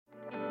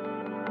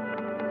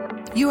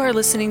You are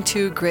listening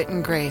to Grit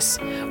and Grace,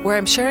 where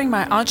I'm sharing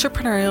my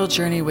entrepreneurial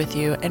journey with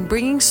you and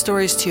bringing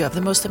stories to you of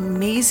the most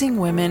amazing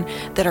women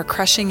that are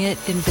crushing it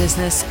in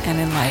business and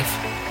in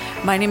life.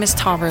 My name is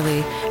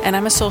Taverly, and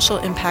I'm a social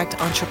impact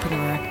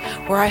entrepreneur,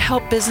 where I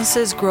help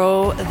businesses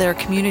grow their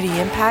community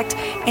impact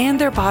and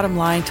their bottom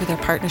line through their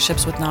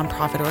partnerships with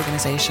nonprofit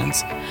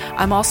organizations.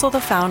 I'm also the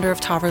founder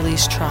of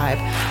Taverly's Tribe,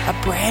 a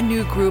brand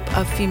new group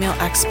of female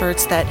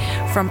experts that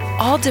from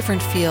all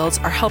different fields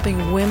are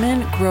helping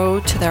women grow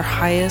to their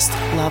highest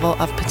level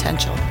of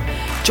potential.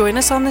 Join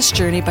us on this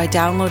journey by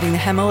downloading the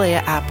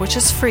Himalaya app, which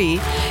is free,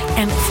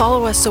 and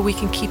follow us so we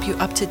can keep you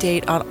up to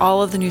date on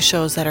all of the new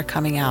shows that are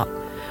coming out.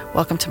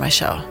 Welcome to my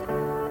show.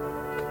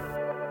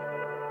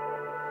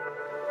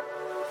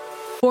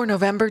 For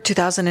November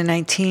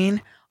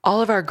 2019,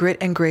 all of our Grit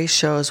and Grace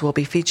shows will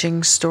be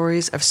featuring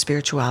stories of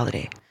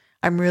spirituality.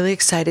 I'm really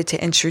excited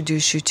to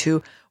introduce you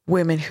to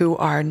women who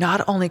are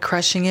not only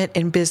crushing it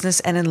in business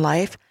and in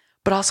life,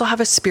 but also have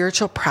a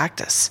spiritual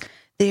practice.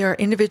 They are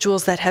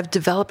individuals that have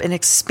developed and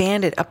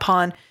expanded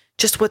upon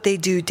just what they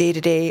do day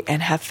to day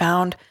and have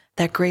found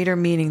that greater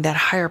meaning, that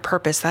higher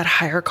purpose, that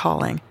higher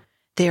calling.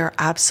 They are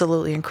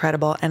absolutely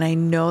incredible, and I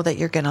know that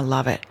you're going to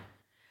love it.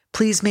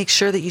 Please make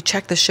sure that you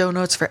check the show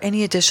notes for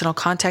any additional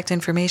contact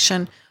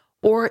information,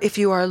 or if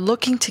you are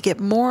looking to get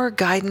more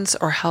guidance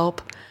or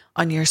help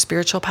on your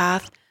spiritual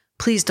path,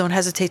 please don't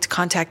hesitate to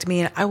contact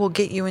me, and I will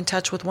get you in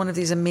touch with one of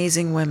these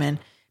amazing women,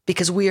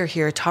 because we are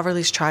here.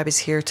 Taverly's Tribe is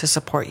here to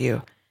support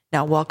you.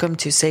 Now, welcome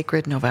to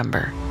Sacred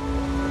November.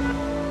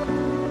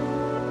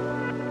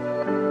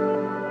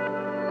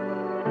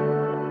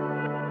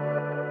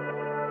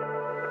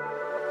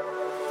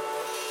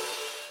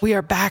 We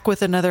are back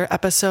with another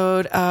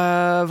episode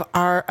of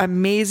our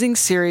amazing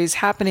series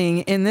happening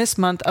in this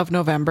month of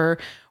November,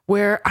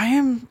 where I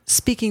am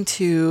speaking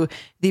to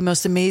the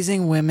most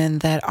amazing women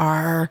that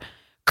are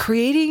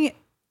creating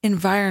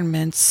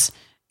environments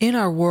in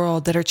our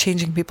world that are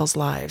changing people's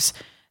lives.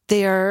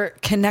 They are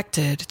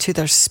connected to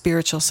their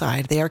spiritual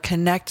side. They are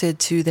connected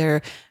to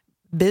their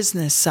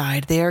business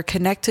side. They are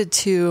connected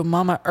to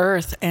Mama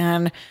Earth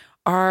and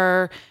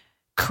are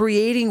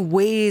creating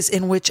ways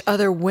in which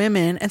other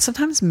women, and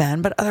sometimes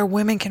men, but other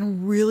women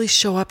can really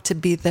show up to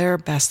be their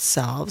best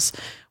selves,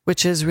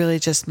 which is really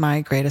just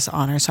my greatest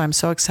honor. So I'm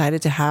so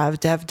excited to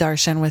have Dev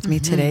Darshan with me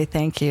today.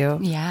 Thank you.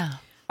 Yeah.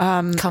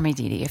 Call me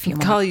Dee Dee if you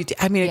want. Call you,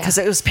 I mean, because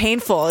it was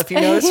painful, if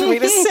you notice, for me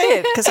to say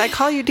it, because I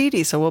call you Dee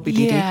Dee, so we'll be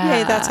Dee Dee. Yeah.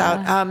 Yay, that's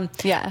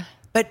out. Yeah.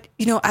 But,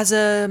 you know, as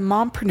a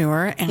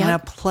mompreneur and a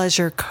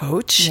pleasure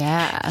coach,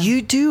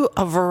 you do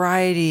a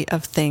variety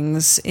of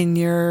things in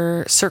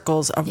your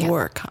circles of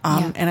work.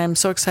 And I'm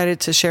so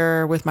excited to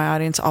share with my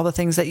audience all the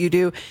things that you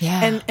do.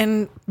 Yeah.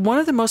 And one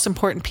of the most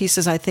important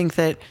pieces I think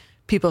that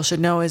people should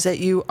know is that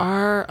you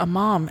are a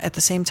mom at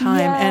the same time.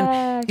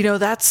 And, you know,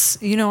 that's,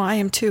 you know, I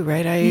am too,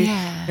 right?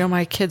 You know,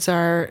 my kids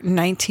are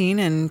 19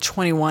 and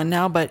 21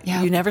 now, but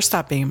you never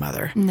stop being a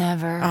mother.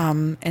 Never.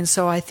 And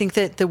so I think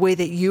that the way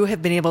that you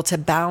have been able to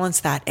balance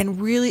that and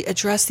really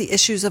address the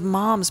issues of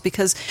moms,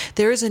 because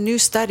there is a new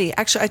study.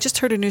 Actually, I just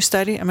heard a new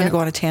study. I'm going to go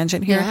on a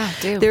tangent here. Yeah,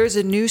 do. There is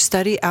a new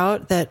study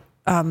out that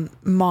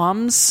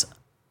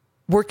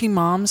working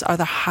moms are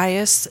the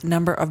highest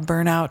number of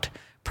burnout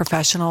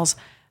professionals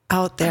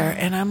out there.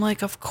 And I'm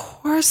like, of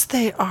course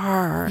they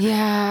are.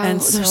 Yeah. And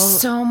there's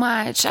so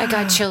much. I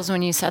got chills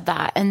when you said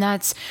that. And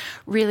that's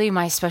really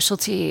my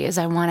specialty, is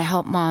I want to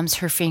help moms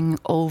who are feeling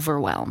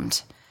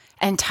overwhelmed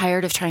and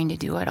tired of trying to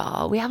do it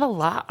all. We have a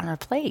lot on our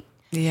plate.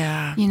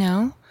 Yeah. You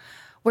know,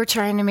 we're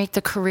trying to make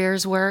the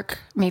careers work.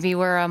 Maybe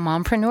we're a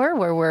mompreneur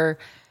where we're,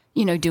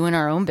 you know, doing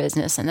our own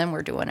business and then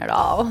we're doing it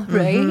all,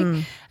 right?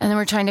 And then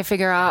we're trying to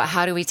figure out,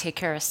 how do we take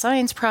care of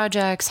science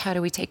projects? How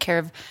do we take care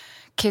of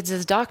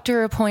kids'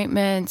 doctor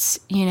appointments?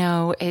 You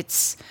know,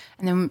 and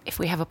then if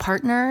we have a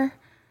partner,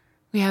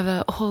 we have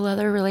a whole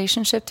other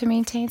relationship to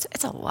maintain. So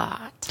it's a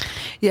lot.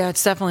 Yeah,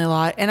 it's definitely a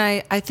lot. And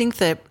I think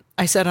that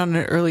I said on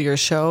an earlier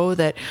show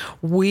that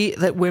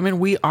women,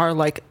 we are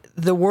like,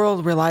 the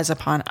world relies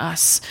upon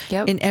us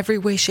in every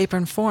way, shape,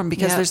 and form,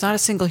 because there's not a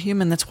single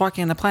human that's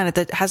walking on the planet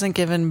that hasn't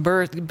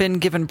been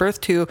given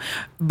birth to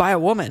by a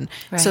woman.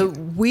 Right. So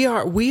we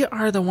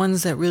are the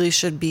ones that really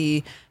should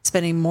be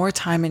spending more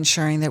time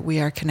ensuring that we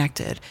are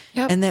connected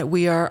and that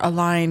we are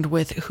aligned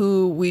with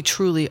who we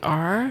truly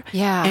are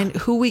and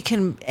who we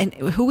can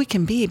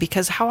be,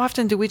 because how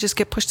often do we just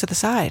get pushed to the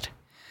side?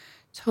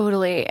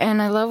 Totally.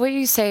 And I love what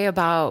you say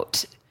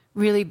about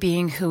really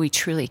being who we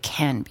truly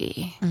can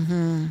be.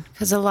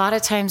 Because a lot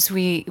of times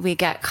we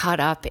get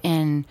caught up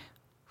in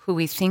who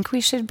we think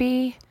we should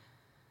be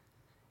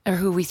or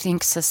who we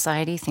think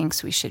society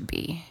thinks we should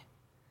be.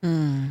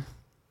 And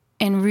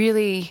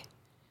really,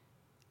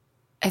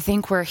 I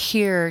think we're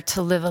here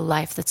to live a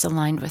life that's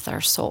aligned with our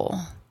soul.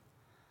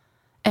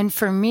 And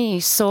for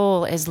me,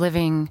 soul is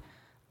living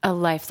a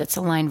life that's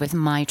aligned with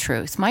my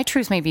truth. My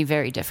truth may be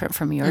very different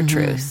from your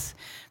truth,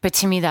 but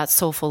to me, that's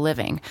soulful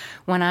living.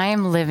 When I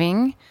am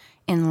living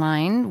in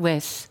line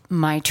with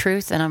my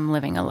truth, and I'm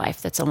living a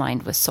life that's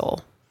aligned with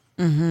soul.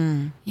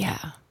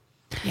 Yeah.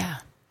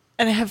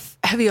 And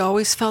have you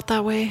always felt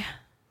that way?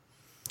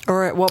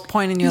 Or at what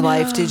point in your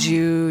life did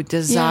you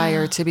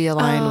desire to be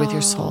aligned with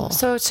your soul?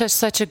 So it's just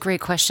such a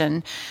great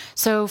question.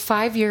 So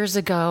 5 years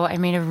ago, I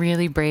made a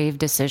really brave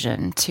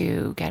decision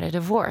to get a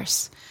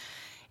divorce.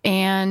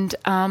 And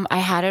I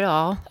had it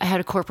all. I had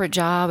a corporate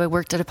job. I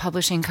worked at a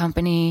publishing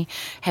company,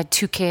 had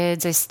 2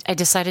 kids. I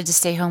decided to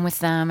stay home with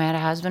them. I had a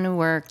husband who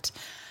worked.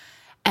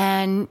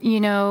 And,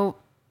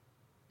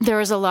 there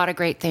was a lot of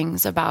great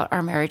things about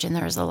our marriage, and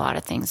there was a lot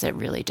of things that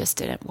really just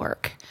didn't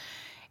work.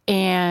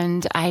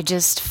 And I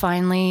just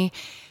finally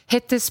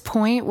hit this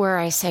point where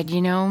I said, I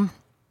don't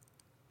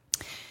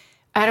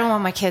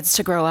want my kids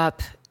to grow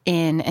up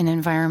in an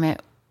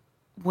environment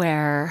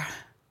where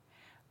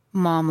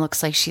mom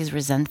looks like she's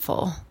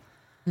resentful.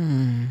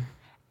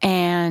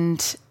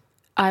 And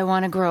I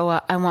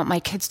want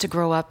my kids to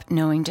grow up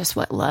knowing just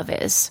what love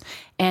is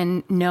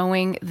and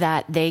knowing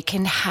that they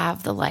can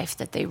have the life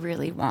that they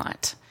really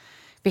want.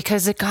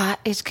 Because it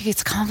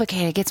gets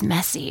complicated, it gets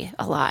messy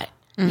a lot.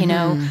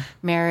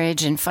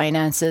 Marriage and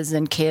finances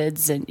and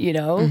kids and,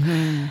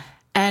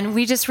 and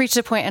we just reached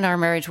a point in our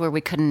marriage where we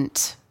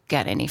couldn't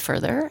get any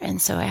further. And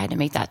so I had to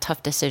make that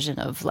tough decision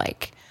of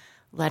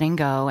letting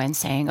go and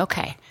saying,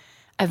 okay,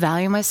 I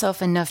value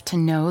myself enough to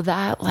know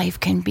that life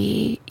can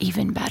be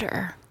even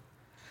better.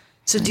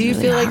 So do you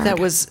feel like that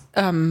was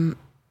even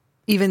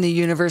the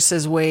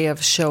universe's way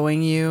of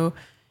showing you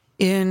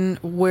in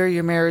where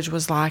your marriage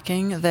was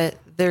lacking, that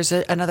there's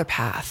another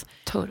path?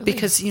 Totally.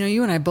 Because,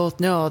 you and I both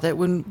know that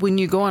when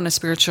you go on a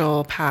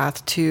spiritual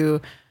path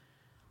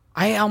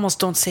I almost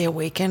don't say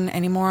awaken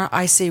anymore.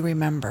 I say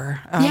remember.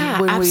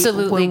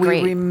 Absolutely. When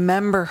we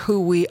remember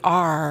who we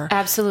are.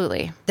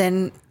 Absolutely.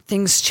 Then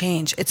things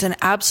change. It's an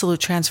absolute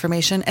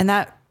transformation. And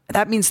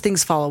that means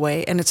things fall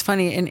away. And it's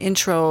funny, an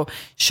intro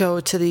show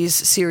to these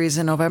series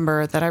in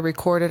November that I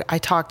recorded, I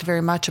talked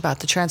very much about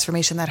the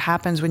transformation that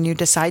happens when you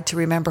decide to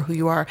remember who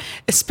you are,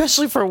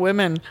 especially for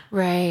women.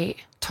 Right.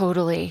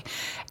 Totally.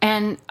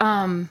 And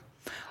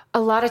a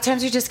lot of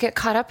times we just get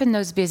caught up in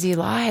those busy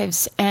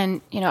lives.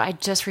 And, I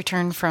just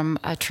returned from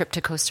a trip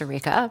to Costa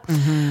Rica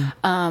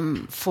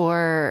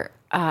for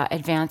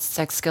advanced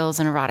sex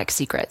skills and erotic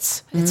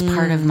secrets. It's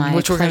part of my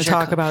which we're going to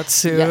talk about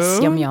soon. Yes,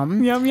 yum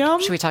yum. Yum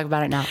yum. Should we talk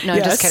about it now? No,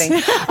 yes. Just kidding.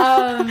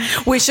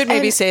 We should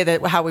maybe say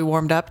that how we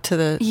warmed up to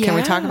the. Yeah. Can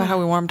we talk about how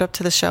we warmed up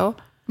to the show?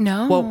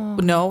 No. Well,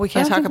 no, we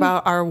can't talk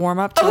about our warm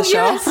up to the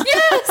show.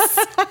 Yes.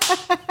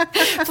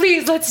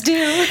 Please, let's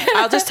do.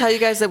 I'll just tell you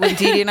guys that when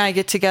Dee Dee and I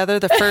get together,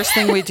 the first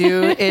thing we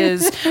do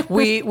is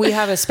we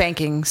have a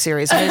spanking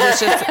series. I mean,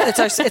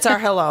 it's our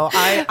hello.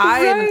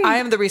 I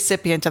am the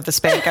recipient of the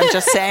spank. I'm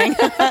just saying.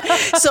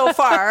 So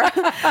far.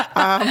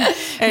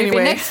 Anyway, maybe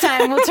next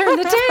time we'll turn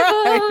the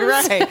table.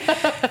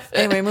 Right.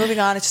 Anyway, moving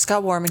on. It just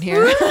got warm in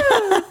here.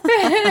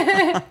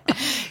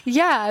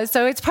 Yeah,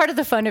 so it's part of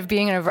the fun of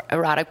being an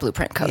erotic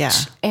blueprint coach. Yeah.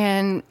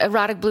 And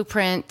erotic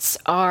blueprints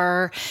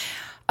are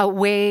a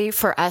way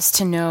for us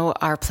to know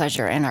our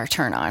pleasure and our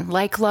turn on,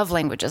 like love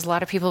languages. A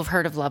lot of people have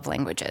heard of love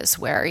languages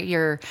where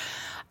you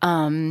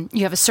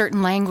have a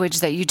certain language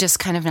that you just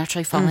kind of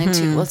naturally fall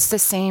into. Well, it's the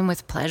same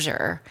with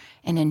pleasure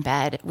and in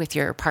bed with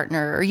your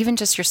partner or even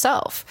just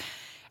yourself.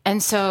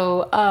 And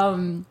so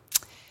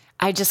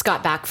I just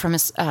got back from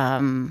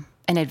an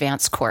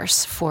advanced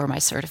course for my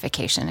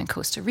certification in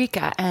Costa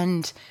Rica.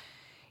 And,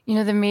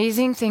 the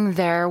amazing thing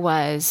there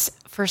was,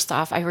 first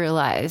off, I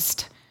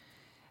realized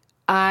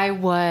I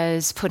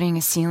was putting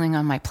a ceiling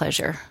on my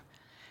pleasure.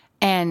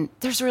 And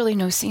there's really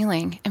no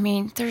ceiling. I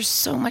mean, there's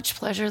so much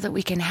pleasure that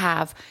we can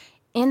have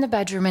in the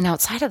bedroom and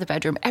outside of the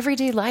bedroom.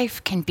 Everyday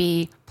life can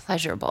be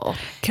pleasurable.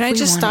 Can I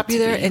just stop you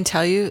there and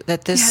tell you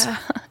that this... Yeah.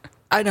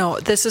 I know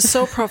this is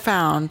so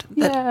profound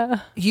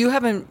that you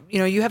haven't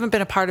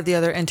been a part of the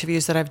other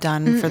interviews that I've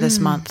done for this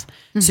month.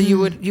 So you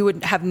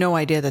would have no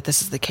idea that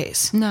this is the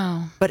case.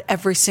 No. But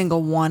every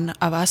single one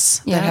of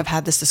us that have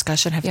had this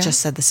discussion have just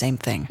said the same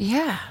thing.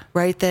 Yeah.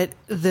 Right?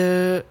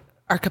 That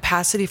our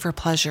capacity for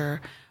pleasure,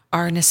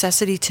 our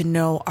necessity to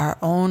know our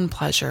own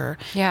pleasure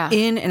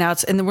in and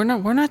out. And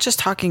we're not just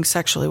talking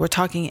sexually, we're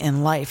talking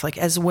in life. Like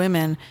as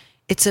women,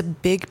 it's a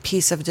big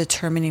piece of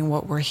determining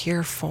what we're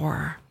here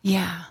for.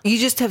 Yeah. You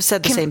just have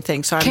said the same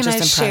thing, so I'm just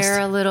impressed. Can I share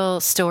a little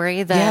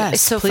story?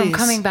 From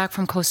coming back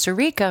from Costa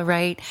Rica,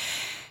 right,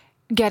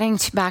 getting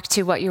back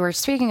to what you were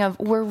speaking of,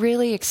 we're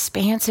really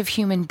expansive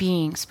human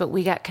beings, but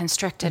we got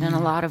constricted in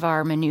a lot of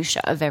our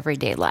minutia of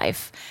everyday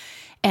life.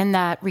 And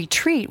that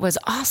retreat was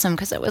awesome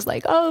because it was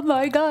like, oh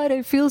my God,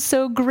 I feel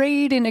so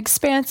great and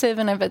expansive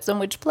and I've had so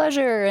much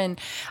pleasure. And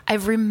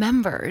I've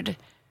remembered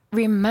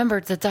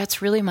that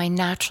that's really my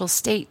natural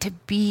state, to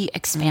be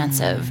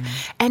expansive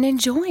and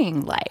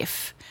enjoying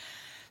life.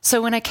 So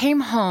when I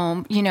came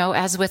home,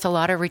 as with a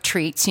lot of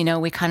retreats,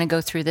 we kind of go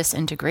through this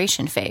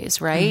integration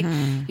phase, right?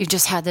 You've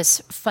just had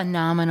this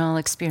phenomenal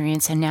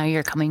experience and now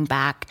you're coming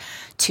back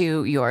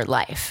to your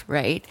life,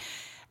 right?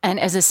 And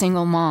as a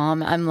single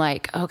mom, I'm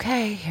like,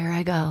 okay, here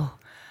I go.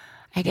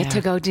 I get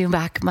to go do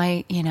back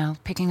my,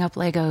 picking up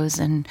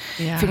Legos and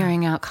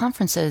figuring out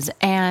conferences.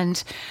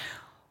 And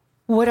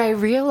what I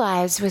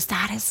realized was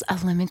that is a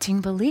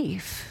limiting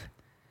belief.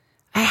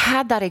 I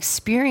had that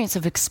experience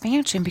of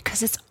expansion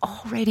because it's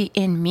already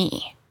in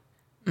me.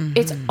 Mm-hmm.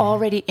 It's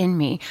already in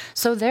me.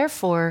 So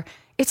therefore,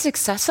 it's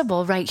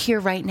accessible right here,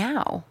 right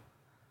now,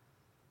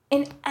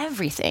 in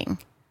everything.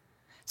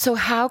 So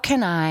how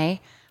can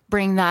I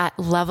bring that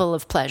level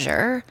of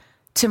pleasure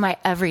to my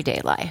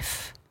everyday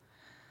life?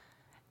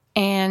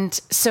 And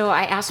so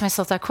I asked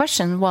myself that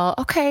question. Well,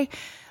 okay,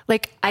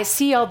 like I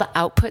see all the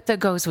output that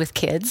goes with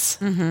kids,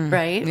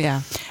 right?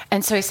 Yeah.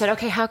 And so I said,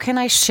 okay, how can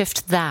I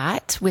shift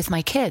that with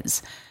my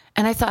kids?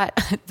 And I thought,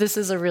 this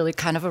is a really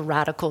kind of a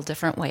radical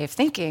different way of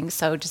thinking.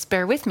 So just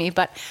bear with me.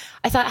 But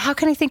I thought, how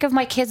can I think of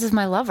my kids as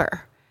my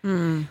lover?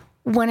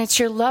 When it's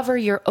your lover,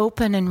 you're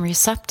open and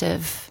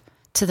receptive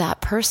to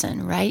that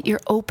person, right?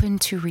 You're open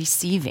to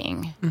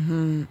receiving.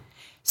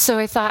 So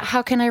I thought,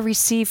 how can I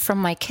receive from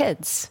my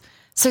kids?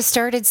 So I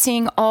started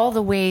seeing all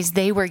the ways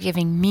they were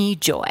giving me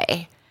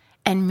joy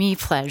and me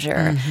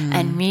pleasure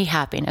and me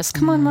happiness.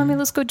 Come on, mommy,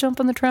 let's go jump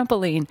on the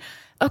trampoline.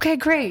 Okay,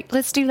 great.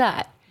 Let's do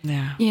that.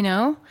 Yeah. You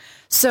know?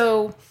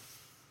 So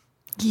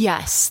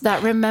yes,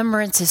 that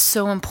remembrance is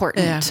so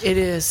important. Yeah, it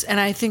is. And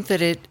I think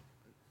that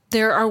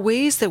there are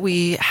ways that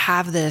we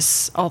have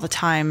this all the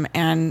time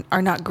and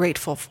are not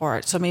grateful for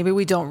it. So maybe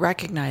we don't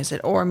recognize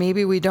it, or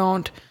maybe we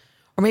don't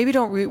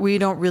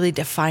really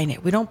define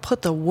it. We don't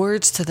put the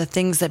words to the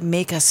things that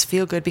make us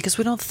feel good because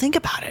we don't think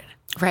about it.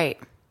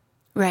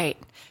 Right.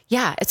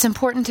 Yeah, it's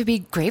important to be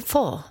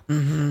grateful.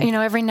 You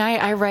know, every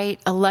night I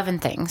write 11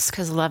 things,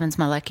 because 11's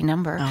my lucky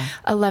number.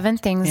 11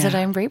 things that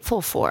I'm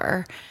grateful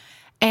for.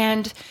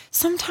 And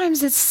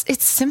sometimes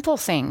it's simple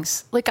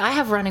things. Like I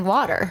have running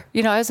water.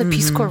 You know, I was a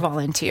Peace Corps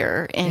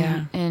volunteer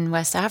in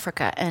West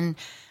Africa, and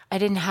I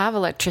didn't have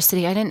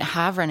electricity. I didn't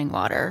have running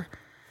water.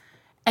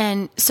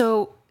 And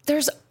so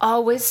there's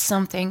always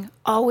something,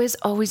 always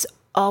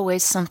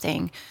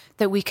something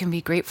that we can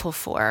be grateful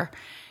for.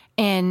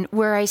 And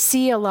where I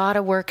see a lot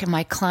of work in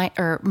my client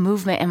or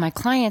movement in my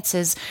clients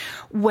is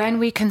when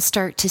we can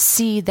start to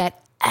see that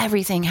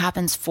everything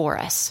happens for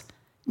us,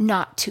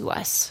 not to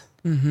us.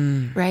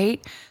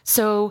 Right?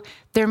 So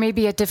there may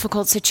be a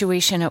difficult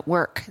situation at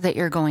work that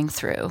you're going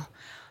through.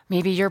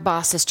 Maybe your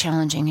boss is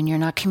challenging and you're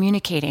not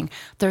communicating.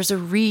 There's a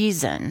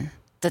reason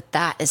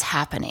that is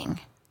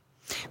happening.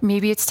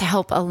 Maybe it's to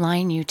help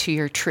align you to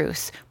your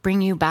truth,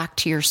 bring you back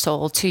to your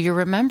soul, to your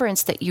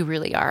remembrance that you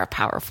really are a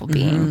powerful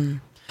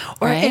being.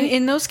 Or right?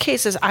 in those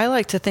cases, I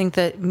like to think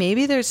that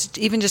maybe there's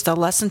even just a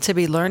lesson to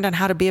be learned on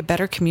how to be a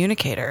better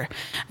communicator.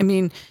 I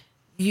mean,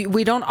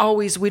 we don't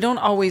always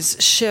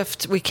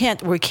shift. We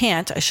can't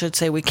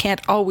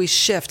always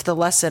shift the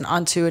lesson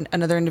onto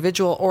another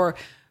individual or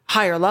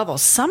higher level.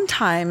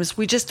 Sometimes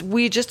we just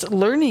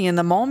learning in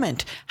the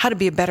moment how to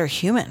be a better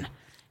human.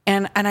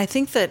 And I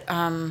think that,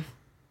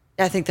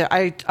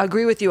 I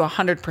agree with you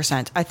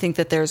 100%. I think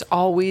that there's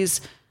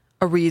always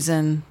a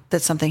reason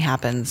that something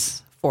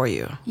happens for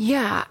you.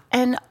 Yeah.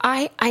 And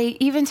I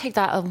even take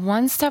that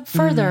one step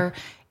further.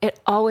 It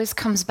always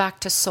comes back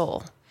to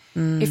soul.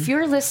 If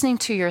you're listening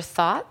to your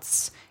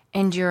thoughts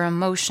and your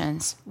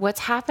emotions, what's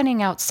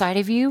happening outside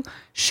of you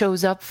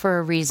shows up for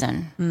a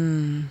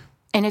reason.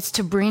 And it's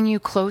to bring you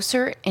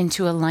closer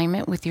into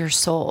alignment with your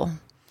soul.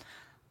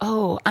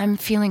 Oh, I'm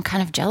feeling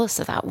kind of jealous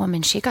of that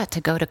woman. She got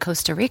to go to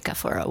Costa Rica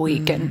for a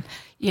week and,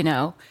 you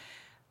know,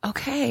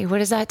 okay, what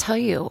does that tell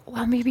you?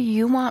 Well, maybe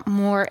you want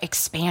more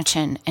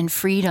expansion and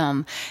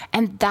freedom,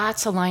 and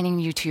that's aligning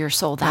you to your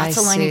soul. That's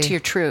aligning to your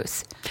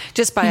truth.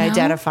 Just by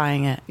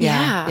identifying it.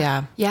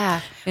 Yeah.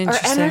 Or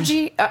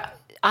energy.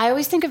 I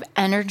always think of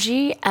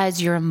energy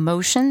as your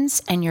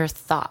emotions and your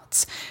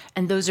thoughts.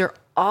 And those are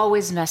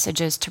always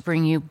messages to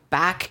bring you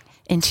back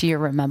into your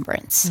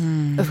remembrance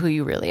of who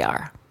you really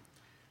are.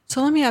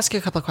 So let me ask you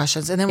a couple of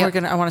questions, and then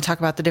I want to talk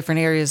about the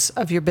different areas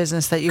of your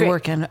business that you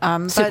work in.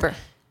 Super.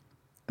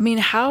 I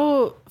mean,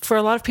 for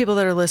a lot of people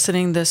that are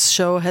listening, this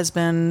show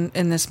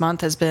this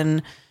month has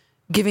been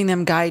giving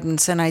them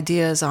guidance and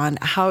ideas on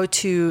how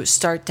to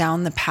start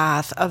down the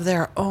path of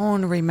their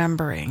own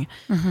remembering.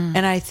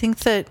 And I think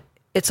that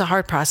it's a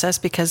hard process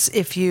because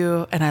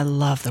and I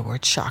love the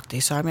word Shakti,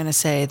 so I'm going to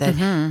say that,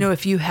 you know,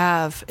 if you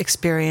have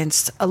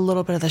experienced a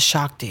little bit of the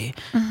Shakti,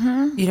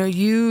 you know,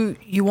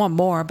 you want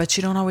more, but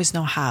you don't always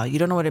know how. You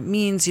don't know what it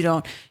means. You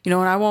don't, you know,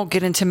 and I won't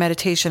get into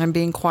meditation and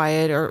being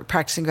quiet or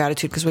practicing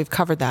gratitude because we've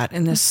covered that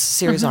in this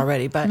series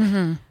already. But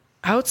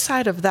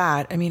outside of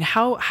that, I mean,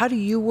 how do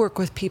you work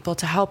with people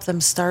to help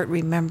them start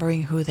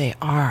remembering who they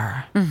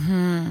are?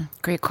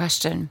 Great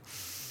question.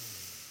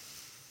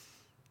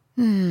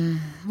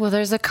 Well,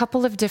 there's a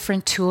couple of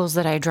different tools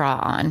that I draw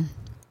on.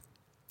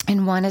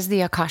 And one is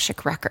the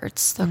Akashic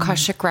Records. The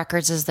Akashic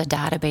Records is the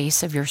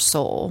database of your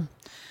soul.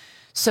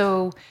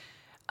 So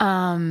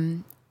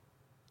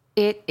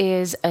it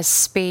is a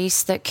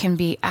space that can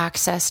be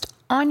accessed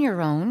on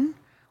your own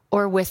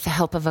or with the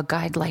help of a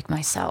guide like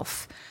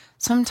myself.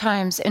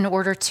 Sometimes in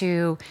order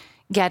to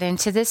get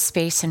into this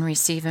space and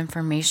receive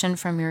information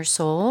from your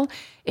soul,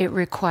 it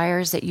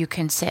requires that you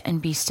can sit and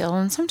be still.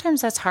 And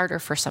sometimes that's harder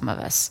for some of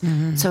us.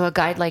 So a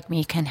guide like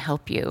me can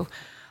help you.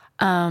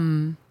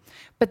 But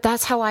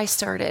that's how I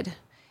started.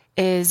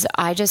 is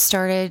I just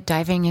started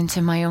diving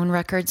into my own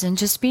records and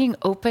just being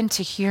open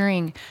to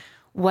hearing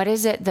what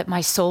is it that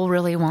my soul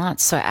really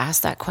wants. So I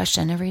ask that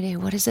question every day.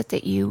 What is it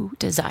that you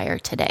desire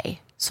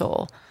today,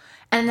 soul?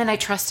 And then I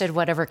trusted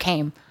whatever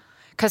came.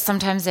 Because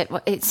sometimes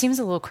it seems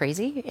a little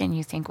crazy and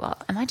you think, well,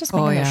 am I just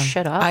making this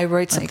shit up? I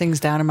write some things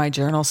down in my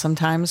journal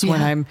sometimes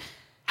when I'm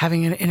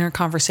having an inner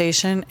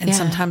conversation. And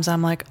sometimes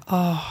I'm like,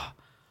 oh,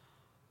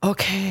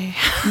 okay.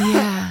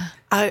 Yeah.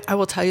 I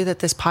will tell you that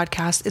this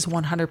podcast is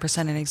 100%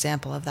 an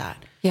example of that.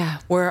 Yeah.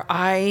 Where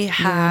I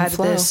had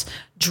this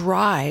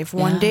drive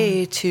one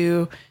day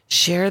to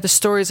share the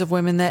stories of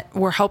women that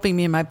were helping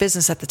me in my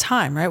business at the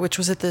time, right? Which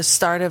was at the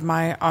start of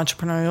my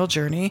entrepreneurial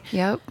journey.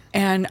 Yep.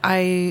 And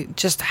I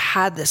just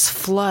had this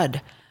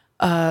flood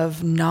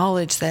of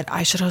knowledge that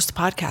I should host a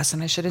podcast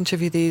and I should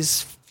interview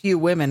these few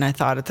women, I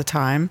thought at the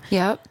time.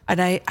 Yep.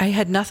 And I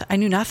had nothing. I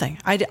knew nothing.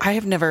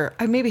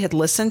 I maybe had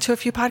listened to a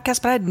few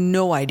podcasts, but I had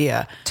no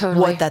idea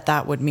what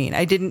that would mean.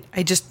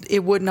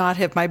 It would not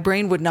have, my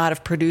brain would not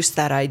have produced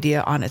that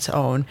idea on its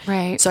own.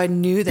 Right. So I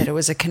knew that it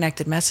was a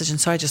connected message. And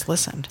so I just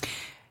listened.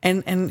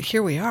 And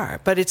here we are.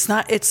 But it's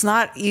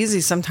not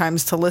easy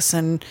sometimes to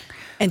listen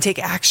and take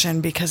action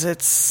because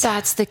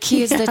that's the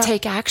key is the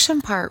take action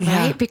part,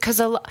 right? Yeah.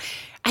 Because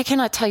I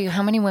cannot tell you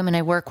how many women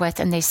I work with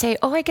and they say,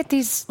 oh, I get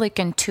these like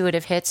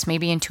intuitive hits.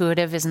 Maybe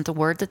intuitive isn't the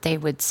word that they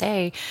would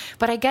say,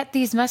 but I get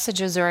these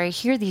messages or I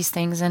hear these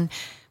things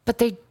but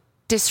they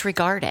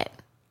disregard it.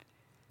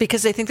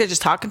 Because they think they're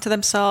just talking to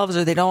themselves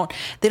or they don't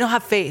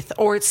have faith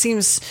or it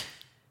seems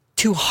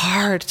too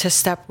hard to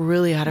step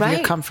really out of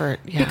your comfort.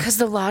 Yeah. Because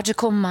the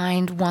logical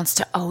mind wants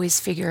to always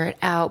figure it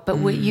out. But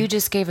what you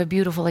just gave a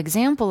beautiful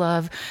example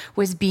of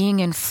was being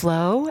in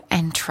flow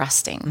and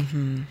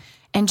trusting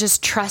and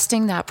just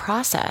trusting that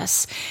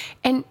process.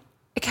 And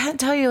I can't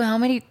tell you how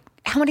many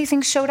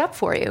things showed up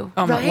for you.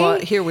 Oh, right? Well,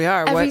 here we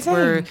are. Everything.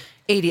 We're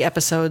 80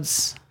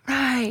 episodes.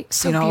 Right.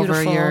 So over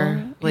beautiful. a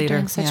year later. You're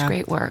doing such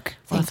great work.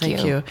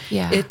 Thank you.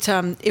 Yeah.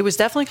 It was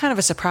definitely kind of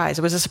a surprise.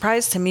 It was a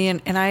surprise to me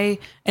and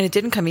it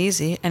didn't come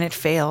easy and it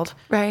failed.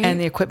 Right. And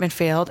the equipment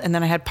failed and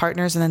then I had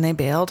partners and then they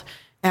bailed.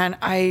 And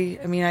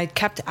I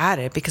kept at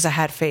it because I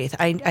had faith.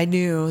 I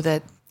knew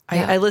that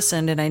I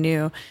listened and I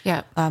knew.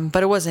 Yeah.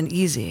 But it wasn't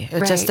easy.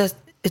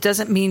 It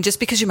doesn't mean just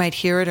because you might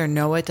hear it or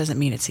know it doesn't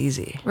mean it's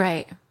easy.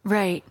 Right.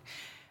 Right.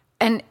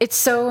 And it's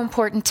so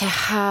important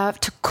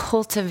to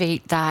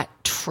cultivate that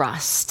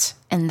trust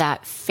and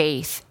that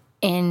faith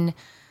in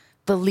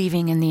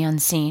believing in the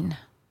unseen.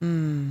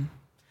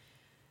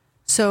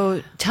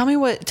 So tell me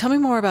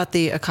more about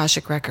the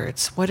Akashic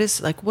Records. What does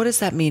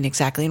that mean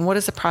exactly? And what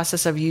is the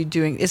process of you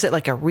doing? Is it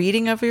like a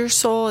reading of your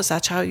soul? Is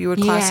that how you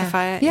would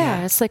classify it?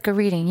 Yeah, it's like a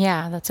reading.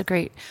 Yeah, that's a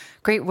great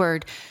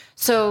word.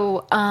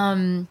 So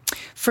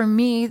for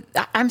me,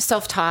 I'm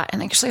self-taught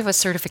and I actually have a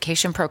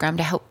certification program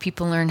to help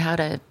people learn how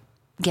to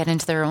get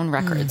into their own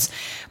records.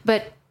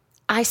 But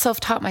I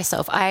self-taught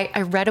myself.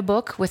 I read a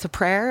book with a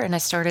prayer and I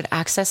started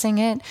accessing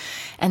it.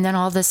 And then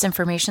all this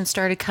information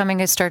started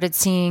coming. I started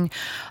seeing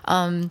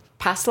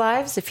past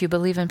lives, if you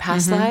believe in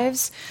past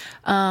lives.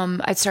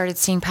 I started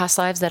seeing past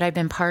lives that I've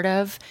been part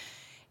of.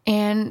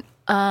 And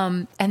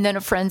then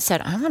a friend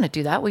said, I want to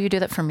do that. Will you do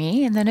that for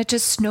me? And then it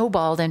just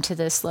snowballed into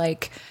this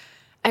like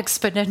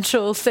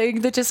exponential thing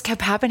that just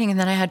kept happening. And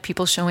then I had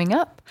people showing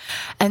up.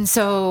 And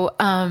so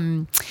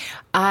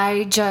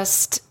I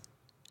just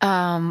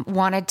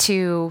wanted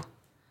to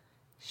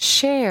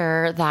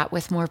share that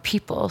with more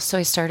people. So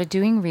I started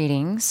doing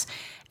readings.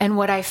 And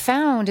what I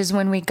found is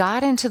when we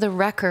got into the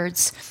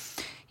records,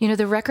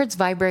 the records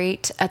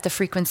vibrate at the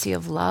frequency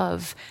of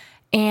love.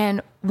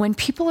 And when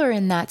people are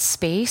in that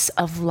space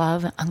of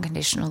love,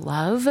 unconditional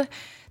love,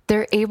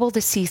 they're able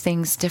to see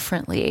things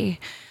differently.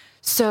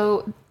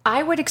 So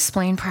I would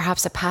explain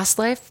perhaps a past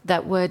life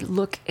that would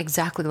look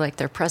exactly like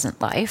their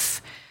present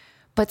life,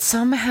 but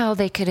somehow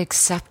they could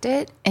accept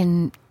it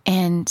and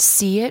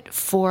see it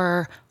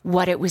for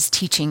what it was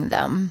teaching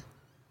them.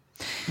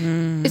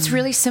 It's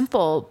really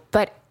simple,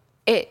 but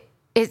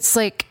it's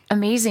like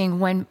amazing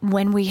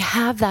when we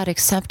have that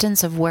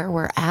acceptance of where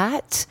we're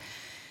at,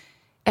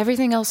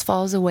 everything else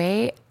falls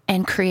away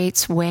and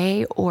creates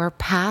way or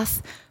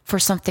path for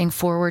something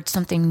forward,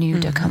 something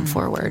new to come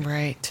forward.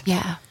 Right.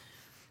 Yeah.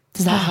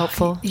 Is that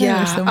helpful? Yeah.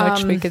 There's so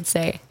much we could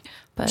say.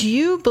 But do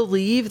you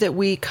believe that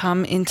we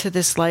come into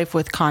this life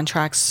with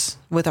contracts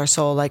with our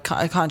soul, like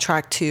a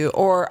contract to,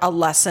 or a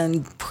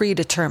lesson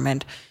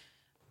predetermined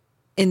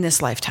in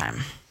this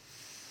lifetime?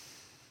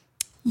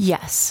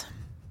 Yes.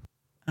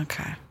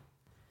 Okay.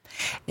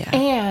 Yeah.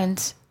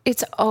 And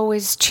it's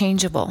always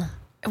changeable.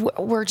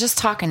 We're just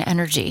talking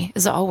energy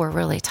is all we're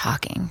really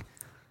talking.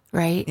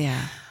 Right?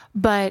 Yeah.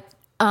 But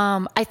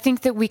I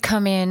think that we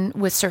come in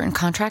with certain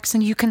contracts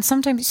and you can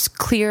sometimes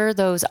clear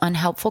those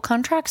unhelpful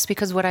contracts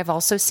because what I've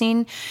also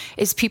seen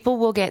is people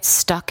will get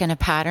stuck in a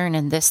pattern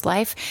in this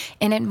life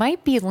and it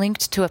might be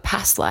linked to a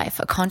past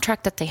life, a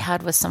contract that they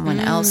had with someone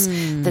else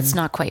that's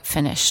not quite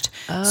finished.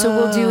 So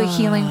we'll do a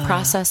healing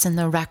process in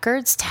the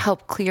records to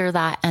help clear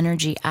that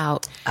energy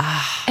out.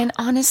 And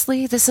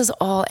honestly, this is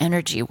all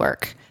energy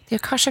work. The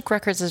Akashic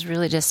Records is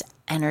really just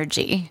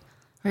energy.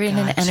 We're in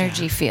an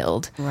energy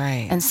field.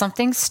 Right. And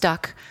something's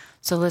stuck.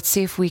 So let's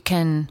see if we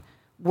can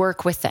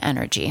work with the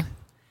energy.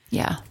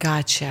 Yeah.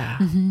 Gotcha.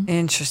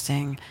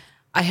 Interesting.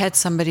 I had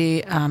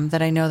somebody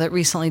that I know that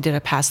recently did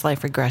a past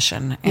life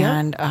regression,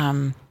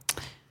 and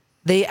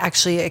they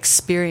actually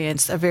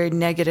experienced a very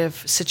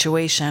negative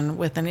situation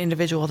with an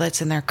individual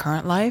that's in their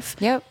current life.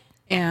 Yep.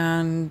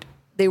 And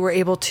they were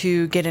able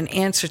to get an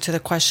answer to the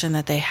question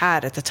that they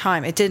had at the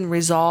time. It didn't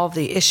resolve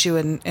the issue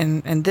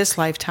in this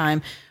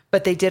lifetime,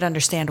 but they did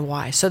understand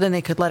why. So then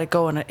they could let it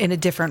go in a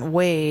different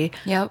way.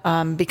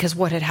 Yep. Because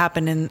what had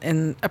happened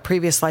in a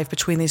previous life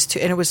between these two,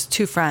 and it was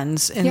two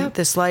friends in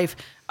this life,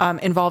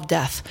 involved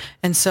death.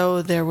 And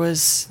so there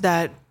was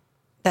that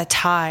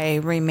tie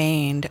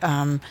remained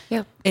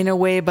in a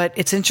way, but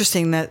it's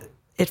interesting that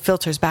it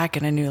filters back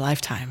in a new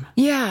lifetime.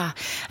 Yeah.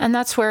 And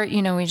that's where,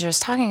 we were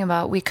just talking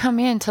about, we come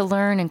in to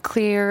learn and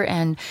clear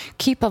and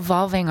keep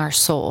evolving our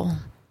soul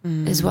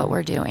is what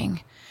we're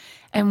doing.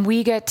 And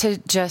we get to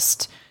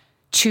just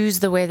choose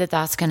the way that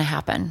that's going to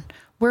happen.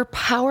 We're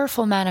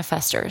powerful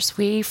manifestors.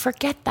 We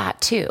forget that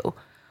too.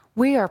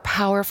 We are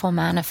powerful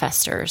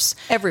manifestors.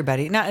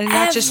 Everybody,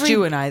 not just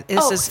you and I.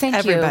 This is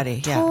everybody.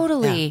 You.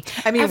 Totally.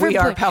 Yeah. I mean, we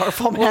are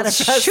powerful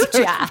manifestors. Shoot,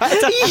 yeah.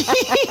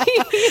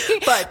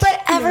 but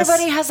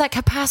everybody has that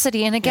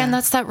capacity. And again,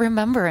 that's that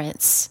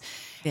remembrance.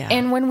 Yeah.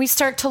 And when we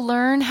start to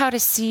learn how to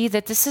see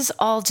that this is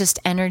all just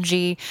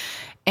energy,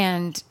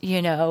 and,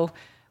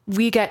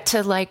 we get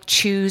to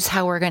choose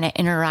how we're going to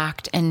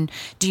interact. And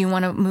do you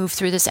want to move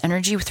through this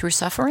energy through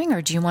suffering,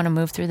 or do you want to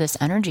move through this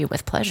energy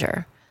with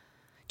pleasure?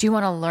 Do you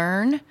want to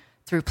learn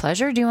through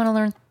pleasure? Do you want to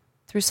learn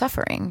through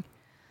suffering?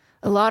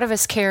 A lot of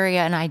us carry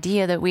an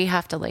idea that we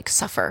have to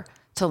suffer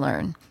to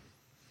learn.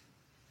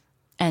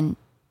 And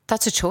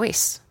that's a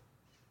choice.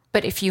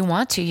 But if you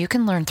want to, you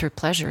can learn through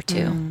pleasure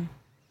too.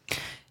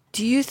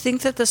 Do you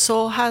think that the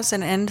soul has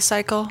an end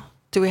cycle?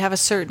 Do we have a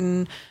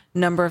certain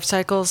number of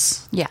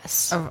cycles?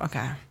 Yes. Oh,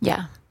 okay.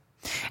 Yeah.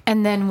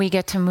 And then we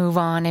get to move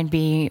on and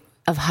be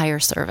of higher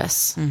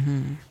service.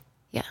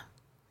 Yeah.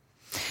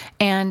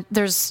 And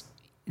there's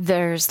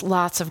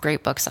lots of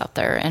great books out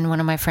there. And one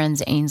of my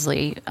friends,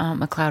 Ainsley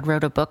McLeod,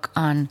 wrote a book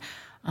on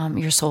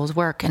your soul's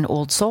work and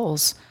old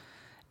souls.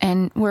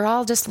 And we're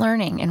all just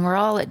learning, and we're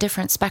all at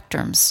different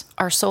spectrums.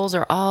 Our souls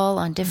are all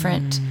on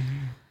different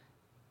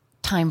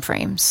time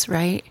frames,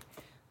 right?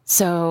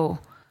 So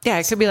yeah,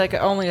 it could be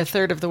only a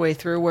third of the way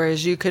through,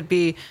 whereas you could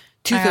be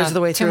 2/3 of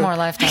the way through. 2 more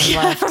lifetimes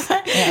left.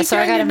 Yeah, so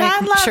I got to make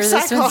sure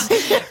this one's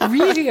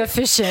really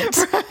efficient.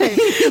 Right.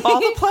 All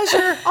the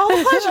pleasure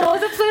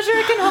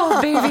it can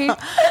hold, baby.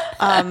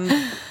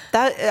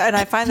 And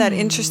I find that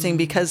interesting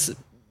because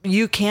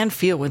you can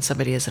feel when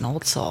somebody is an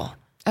old soul.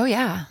 Oh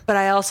yeah. But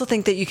I also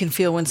think that you can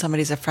feel when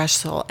somebody's a fresh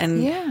soul.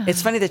 And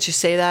it's funny that you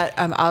say that.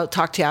 I'll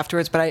talk to you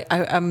afterwards, but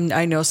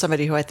I know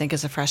somebody who I think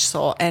is a fresh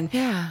soul, and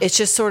it's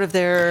just sort of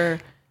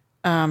their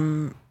I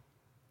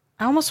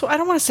don't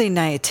want to say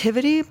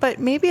naivety, but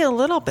maybe a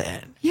little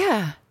bit.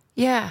 Yeah.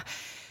 They're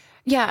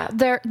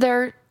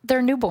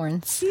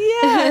newborns.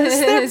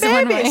 Yes,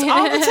 they're babies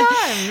all the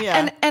time.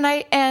 Yeah.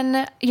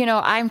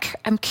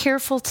 I'm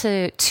careful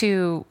to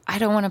I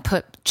don't want to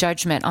put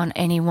judgment on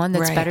anyone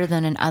that's better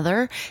than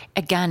another.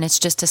 Again, it's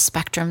just a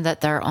spectrum that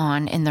they're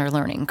on in their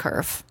learning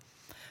curve.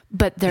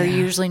 But they're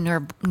usually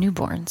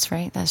newborns,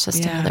 right? That's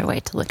just another way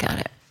to look at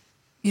it.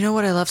 You know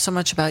what I love so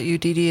much about you,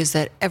 Dee Dee, is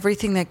that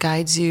everything that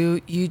guides you,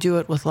 you do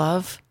it with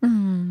love.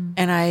 And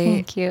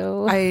thank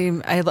you.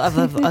 I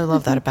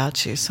love that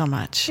about you so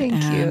much.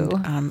 Thank you.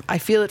 I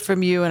feel it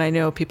from you, and I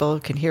know people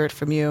can hear it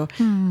from you.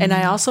 And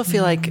I also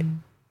feel like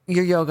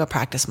your yoga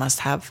practice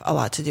must have a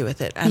lot to do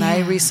with it. And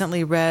I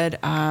recently read,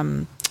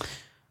 I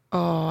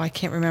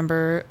can't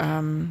remember.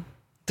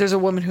 There's a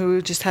woman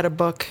who just had a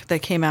book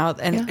that came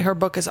out, and her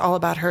book is all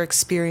about her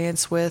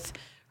experience with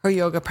her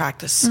yoga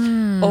practice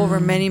over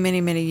many,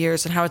 many, many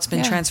years, and how it's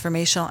been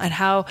transformational, and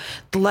how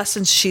the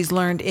lessons she's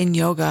learned in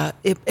yoga,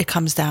 it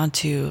comes down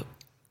to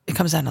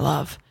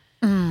love.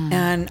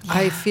 And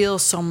I feel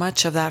so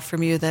much of that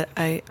from you that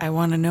I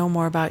want to know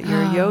more about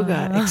your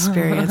yoga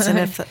experience, and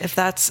if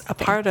that's a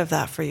part of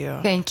that for you.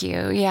 Thank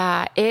you.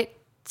 Yeah, it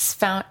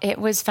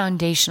was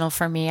foundational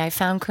for me. I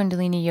found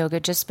Kundalini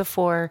Yoga just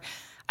before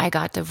I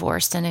got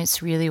divorced, and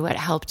it's really what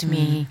helped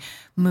me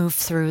move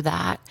through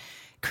that.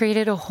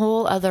 Created a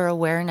whole other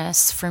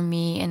awareness for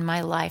me in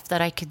my life, that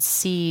I could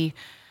see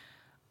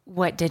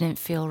what didn't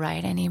feel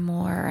right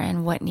anymore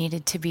and what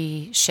needed to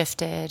be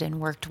shifted and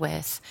worked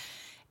with.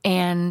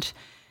 And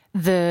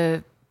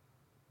the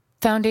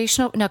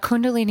foundational, now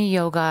Kundalini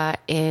Yoga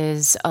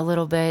is a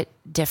little bit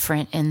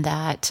different in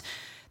that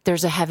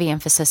there's a heavy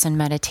emphasis in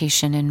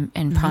meditation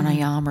and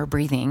pranayama or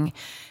breathing.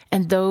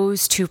 And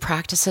those two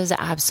practices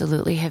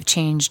absolutely have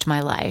changed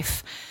my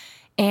life.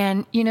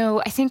 And,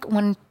 I think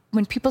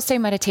when people say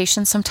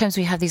meditation, sometimes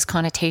we have these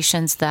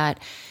connotations that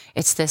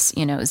it's this,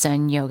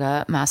 Zen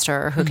yoga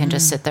master who can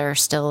just sit there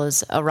still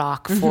as a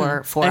rock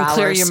for 4 hours. And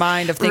clear your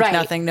mind of think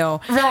nothing. No.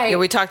 Right. Yeah,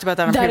 we talked about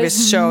that on a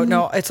previous show.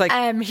 No, it's like...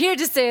 I'm here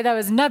to say that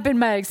has not been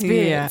my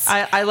experience.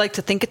 Yeah. I like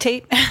to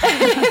think-atate.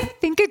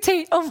 Think-atate.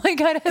 meditate. Oh my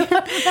God. I love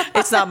that.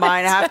 It's not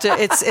mine. I have to,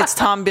 it's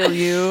Tom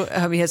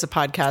Bilyeu. He has a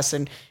podcast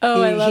and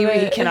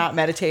he cannot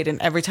meditate.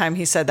 And every time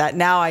he said that,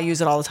 now I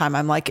use it all the time.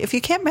 I'm like, if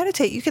you can't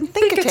meditate, you can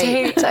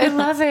think-a-tate. I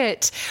love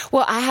it.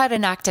 Well, I had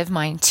an active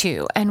mind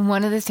too. And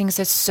one of the things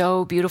that's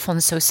so beautiful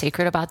and so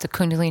sacred about the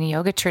Kundalini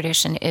yoga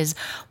tradition is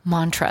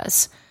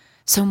mantras.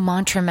 So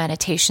mantra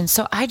meditation.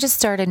 So I just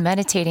started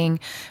meditating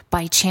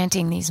by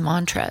chanting these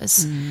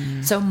mantras.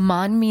 So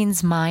man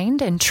means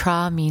mind and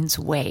tra means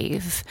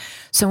wave.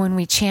 So when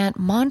we chant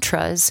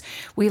mantras,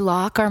 we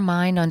lock our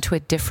mind onto a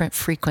different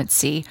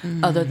frequency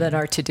other than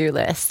our to-do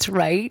list,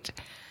 right?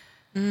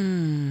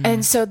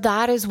 And so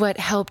that is what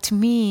helped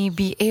me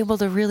be able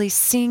to really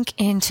sink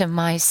into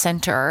my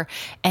center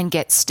and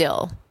get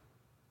still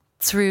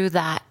through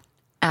that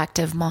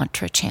active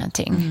mantra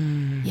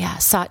chanting. Yeah.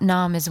 Sat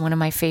Nam is one of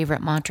my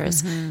favorite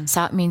mantras.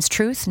 Sat means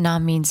truth.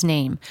 Nam means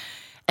name.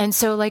 And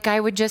so like I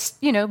would just,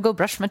 go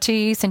brush my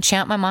teeth and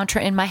chant my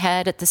mantra in my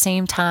head at the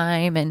same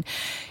time. And,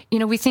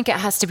 we think it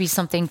has to be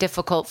something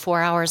difficult,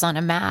 4 hours on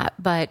a mat,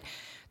 but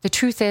the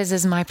truth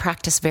is my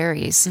practice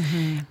varies.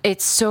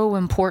 It's so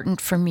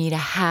important for me to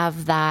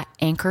have that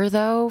anchor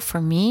though,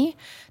 for me.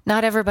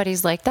 Not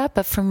everybody's like that,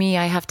 but for me,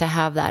 I have to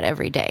have that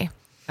every day.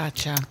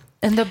 Gotcha.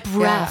 And the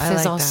breath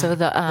is like also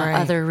the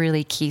other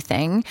really key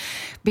thing,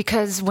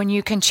 because when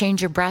you can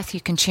change your breath,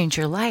 you can change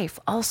your life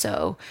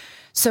also.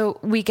 So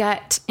we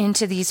get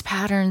into these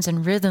patterns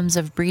and rhythms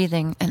of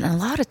breathing, and a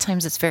lot of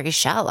times it's very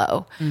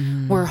shallow.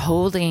 We're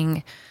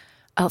holding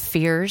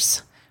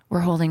fears, we're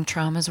holding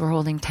traumas, we're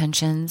holding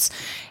tensions,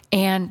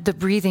 and the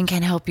breathing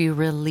can help you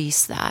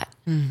release that.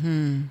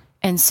 And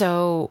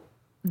so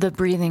the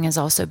breathing has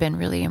also been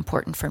really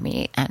important for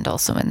me, and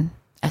also in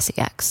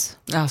SEX.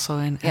 Also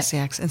in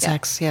SEX and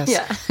sex, yes.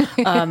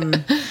 Yeah.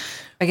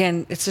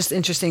 Again, it's just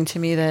interesting to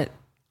me that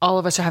all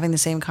of us are having the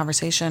same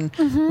conversation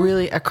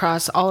really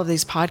across all of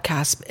these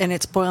podcasts. And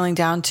it's boiling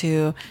down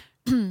to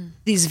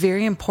these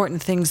very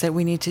important things that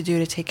we need to do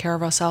to take care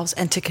of ourselves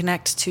and to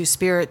connect to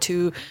spirit,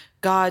 to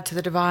God, to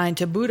the divine,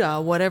 to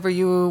Buddha, whatever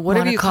you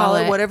call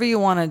it, whatever you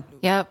want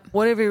to,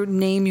 whatever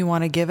name you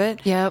want to give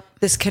it.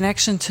 This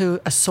connection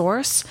to a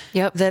source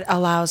that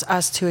allows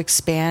us to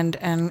expand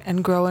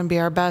and grow and be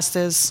our best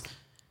it's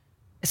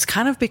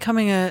kind of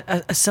becoming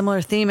a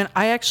similar theme. And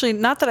I actually,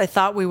 not that I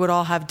thought we would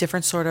all have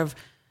different sort of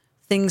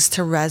things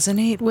to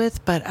resonate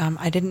with, but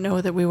I didn't know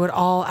that we would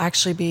all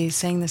actually be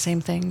saying the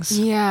same things.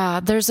 Yeah.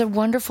 There's a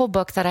wonderful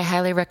book that I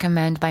highly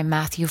recommend by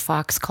Matthew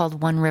Fox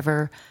called One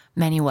River,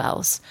 Many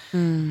Wells.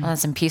 When I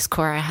was in Peace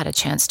Corps, I had a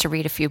chance to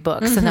read a few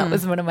books, and that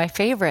was one of my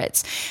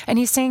favorites. And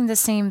he's saying the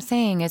same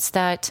thing. It's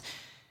that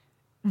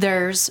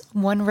there's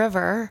one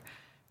river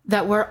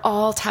that we're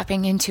all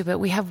tapping into, but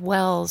we have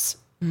wells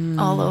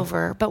all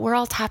over, but we're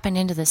all tapping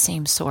into the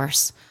same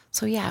source.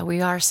 So yeah,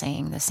 we are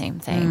saying the same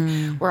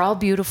thing. We're all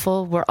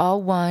beautiful. We're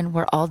all one.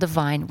 We're all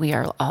divine. We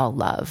are all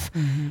love.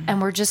 And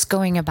we're just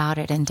going about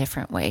it in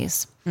different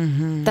ways.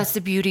 That's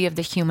the beauty of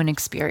the human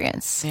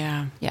experience.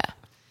 Yeah. Yeah.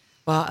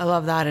 Well, I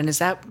love that. And is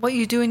that what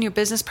you do in your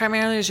business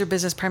primarily? Or is your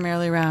business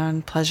primarily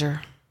around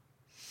pleasure?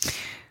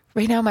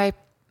 Right now,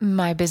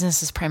 my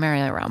business is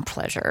primarily around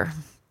pleasure.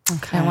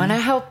 Okay. I want to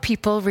help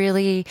people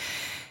really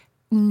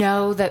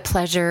know that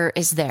pleasure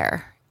is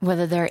there,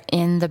 whether they're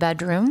in the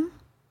bedroom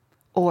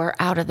or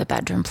out of the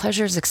bedroom.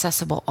 Pleasure is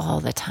accessible all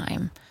the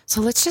time.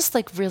 So let's just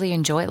really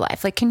enjoy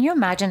life. Can you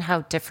imagine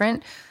how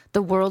different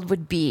the world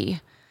would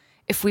be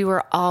if we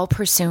were all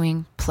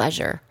pursuing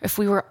pleasure, if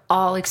we were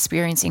all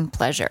experiencing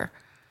pleasure?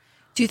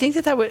 Do you think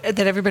that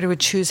everybody would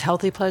choose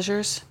healthy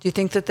pleasures? Do you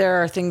think that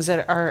there are things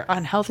that are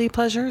unhealthy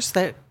pleasures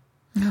that?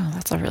 No,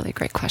 that's a really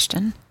great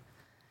question.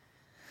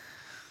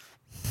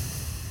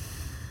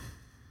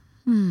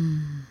 I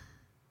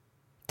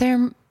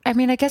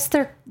guess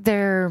there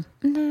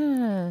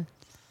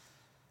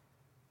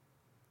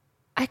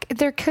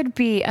could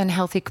be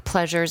unhealthy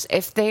pleasures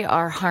if they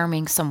are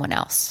harming someone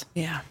else.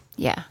 Yeah.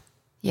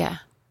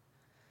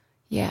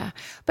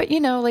 But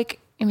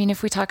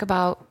if we talk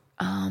about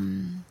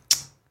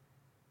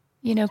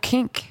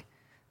kink,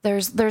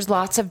 there's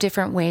lots of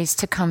different ways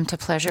to come to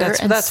pleasure.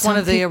 That's one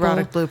of the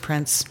erotic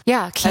blueprints.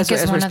 Yeah, kink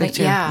is one of the.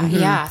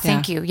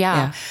 Thank you.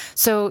 Yeah.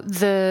 So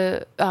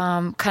the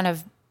kind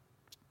of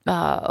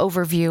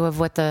overview of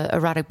what the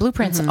erotic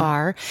blueprints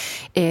are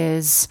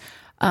is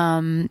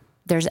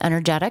there's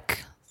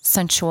energetic,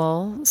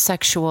 sensual,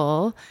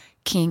 sexual,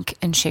 kink,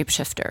 and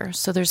shapeshifter.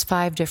 So there's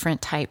 5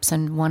 different types,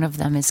 and one of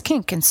them is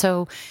kink. And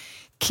so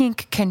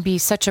kink can be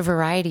such a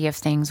variety of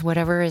things.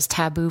 Whatever is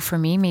taboo for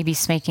me, maybe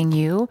spanking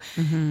you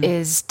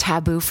is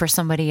taboo for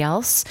somebody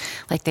else.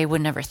 They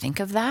would never think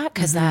of that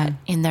because that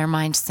in their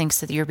minds thinks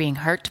that you're being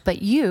hurt,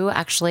 but you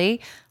actually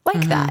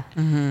like that.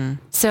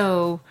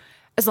 So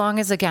as long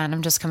as, again,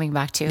 I'm just coming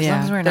back to, as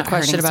long as we're not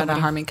question hurting about somebody.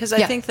 not harming. Because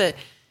I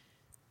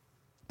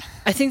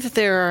think that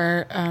there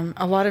are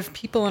a lot of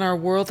people in our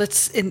world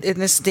that's in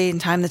this day and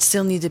time that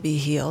still need to be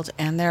healed.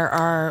 And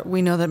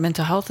we know that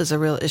mental health is a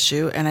real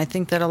issue. And I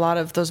think that a lot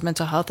of those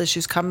mental health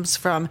issues comes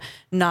from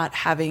not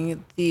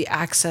having the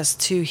access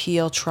to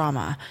heal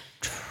trauma.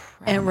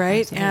 And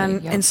right.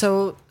 Absolutely. Yep. And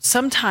so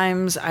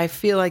sometimes I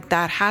feel like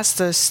that has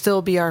to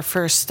still be our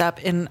first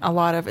step in a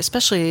lot of,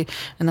 especially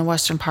in the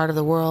Western part of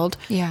the world.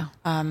 Yeah.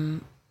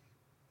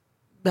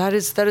 That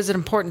is an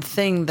important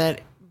thing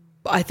that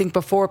I think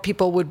before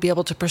people would be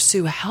able to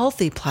pursue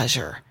healthy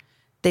pleasure,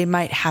 they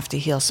might have to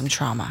heal some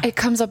trauma. It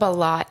comes up a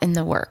lot in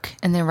the work,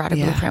 in the erotic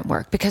blueprint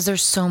work, because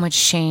there's so much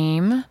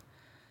shame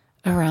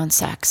around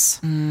sex.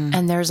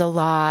 And there's a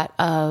lot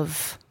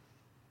of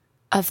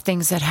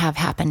things that have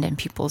happened in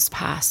people's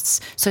pasts.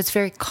 So it's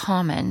very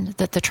common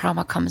that the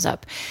trauma comes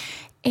up.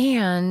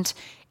 And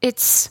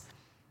it's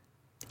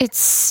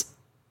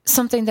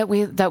something that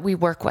we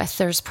work with.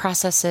 There's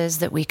processes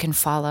that we can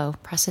follow,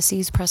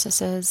 processes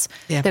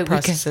Yeah, that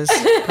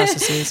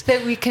processes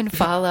that we can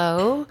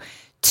follow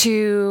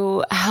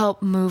to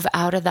help move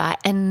out of that.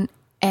 And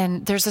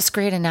there's this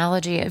great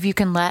analogy of you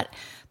can let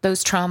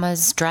those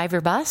traumas drive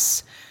your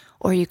bus,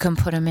 or you can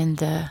put them in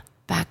the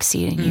back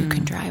seat and you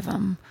can drive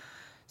them.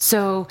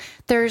 So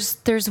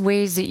there's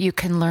ways that you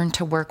can learn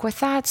to work with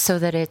that so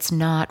that it's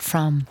not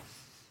from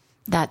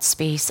that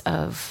space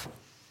of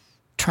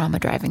trauma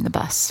driving the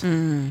bus.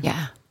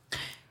 Yeah.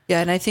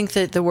 Yeah. And I think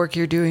that the work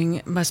you're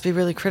doing must be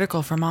really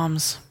critical for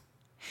moms.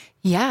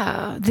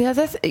 Yeah.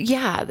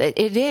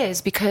 It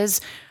is, because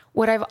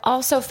what I've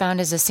also found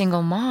as a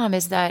single mom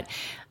is that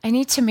I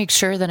need to make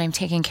sure that I'm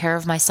taking care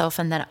of myself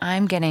and that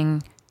I'm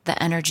getting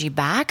the energy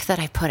back that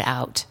I put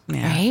out,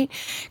 right?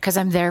 Because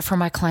I'm there for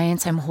my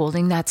clients. I'm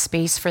holding that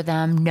space for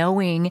them,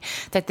 knowing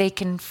that they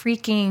can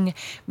freaking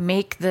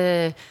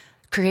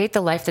create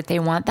the life that they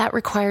want. That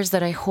requires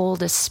that I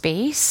hold a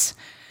space.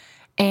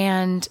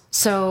 And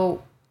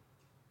so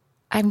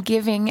I'm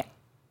giving,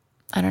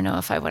 I don't know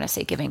if I want to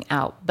say giving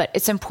out, but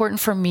it's important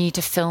for me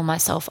to fill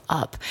myself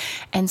up.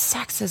 And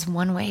sex is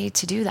one way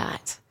to do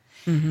that.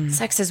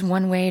 Sex is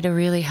one way to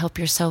really help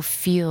yourself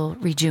feel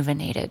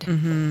rejuvenated.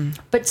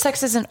 But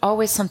sex isn't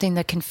always something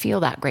that can feel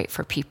that great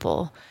for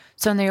people.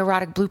 So in the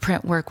erotic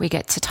blueprint work, we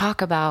get to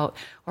talk about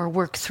or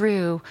work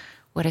through,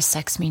 what does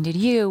sex mean to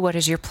you? What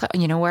is your,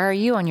 where are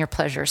you on your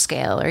pleasure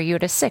scale? Are you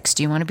at a 6?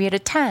 Do you want to be at a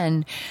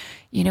 10?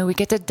 We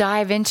get to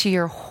dive into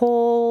your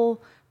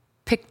whole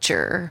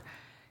picture,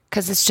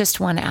 because it's just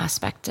one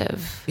aspect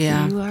of who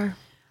you are.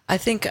 I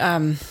think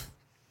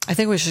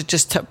we should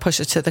just push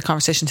it to the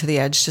conversation to the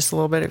edge just a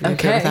little bit. If you're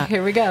okay with that.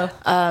 Here we go.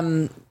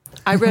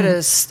 I read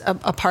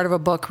a part of a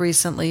book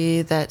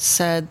recently that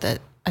said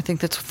that I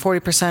think that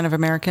 40% of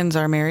Americans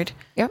are married.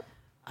 Yep.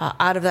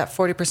 Out of that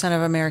 40%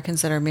 of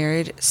Americans that are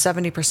married,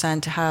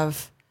 70%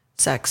 have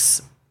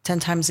sex 10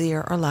 times a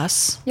year or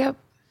less. Yep.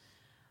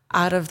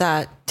 Out of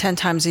that 10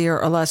 times a year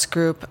or less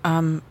group,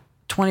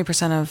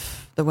 20%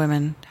 of the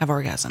women have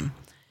orgasm.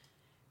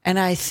 And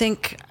I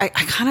think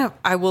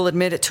I will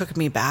admit it took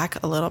me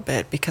back a little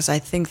bit, because I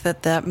think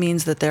that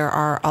means that there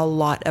are a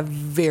lot of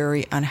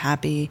very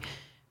unhappy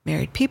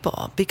married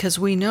people, because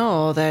we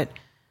know that,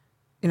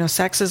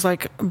 sex is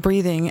like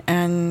breathing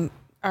and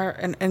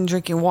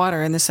drinking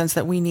water, in the sense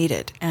that we need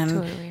it.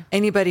 And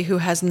anybody who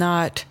has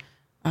not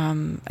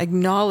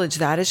acknowledged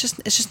that, it's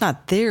just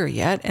not there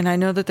yet. And I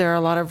know that there are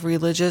a lot of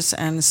religious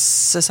and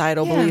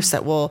societal beliefs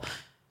that will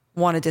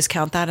want to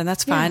discount that, and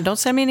that's fine. Don't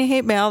send me any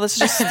hate mail. This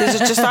is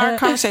just our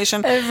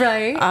conversation.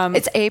 Right.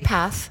 It's a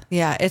path.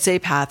 Yeah, it's a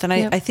path. And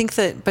I think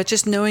that, but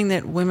just knowing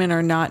that women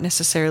are not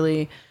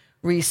necessarily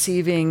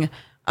receiving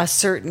a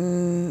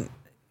certain,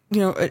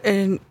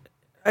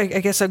 I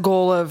guess a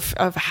goal of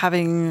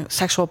having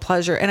sexual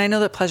pleasure. And I know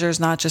that pleasure is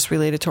not just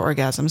related to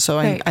orgasm. So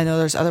I know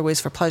there's other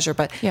ways for pleasure,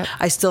 but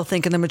I still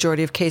think in the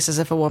majority of cases,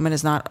 if a woman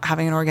is not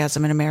having an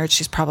orgasm in a marriage,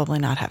 she's probably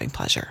not having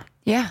pleasure.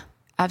 Yeah.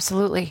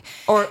 Absolutely.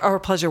 Or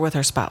pleasure with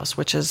her spouse,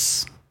 which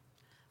is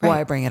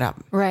why I bring it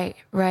up. Right.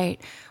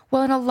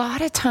 Well, and a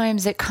lot of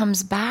times it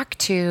comes back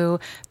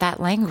to that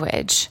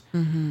language.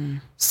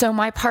 So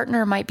my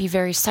partner might be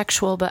very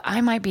sexual, but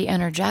I might be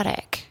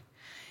energetic.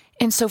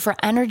 And so for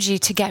energy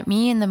to get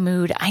me in the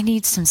mood, I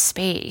need some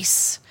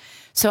space.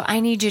 So I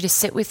need you to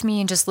sit with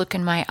me and just look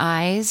in my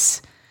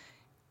eyes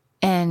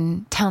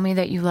and tell me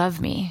that you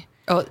love me.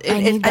 Oh,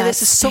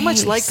 this is so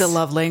much like the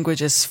love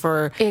languages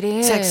for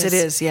sex. It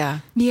is, yeah.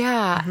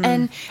 Yeah.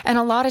 And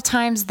a lot of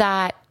times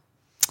that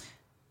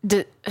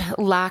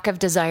lack of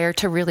desire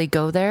to really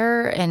go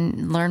there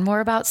and learn more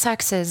about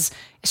sex it's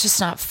just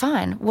not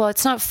fun. Well,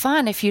 it's not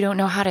fun if you don't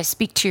know how to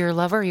speak to your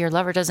lover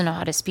doesn't know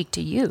how to speak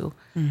to you,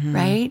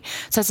 right?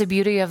 So that's the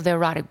beauty of the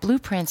erotic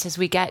blueprints, is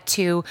we get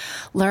to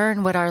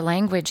learn what our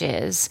language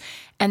is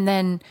and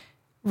then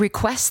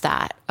request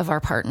that of our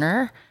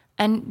partner,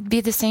 and be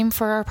the same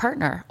for our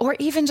partner, or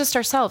even just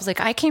ourselves. Like,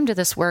 I came to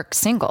this work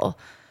single.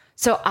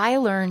 So I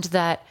learned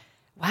that,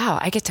 wow,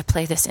 I get to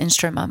play this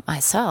instrument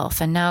myself.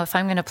 And now if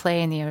I'm going to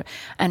play in the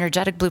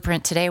energetic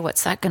blueprint today,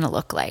 what's that going to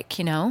look like,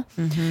 So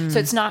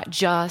it's not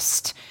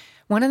just,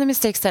 one of the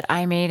mistakes that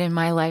I made in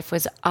my life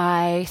was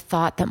I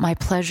thought that my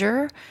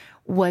pleasure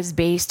was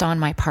based on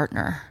my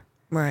partner.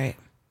 Right.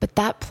 But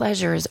that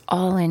pleasure is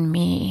all in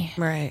me.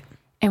 Right.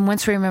 And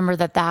once we remember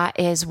that that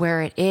is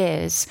where it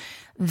is,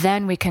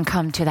 then we can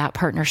come to that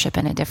partnership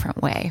in a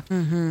different way.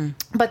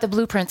 But the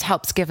blueprints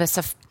helps give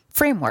us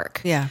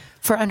framework Yeah.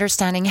 for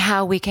understanding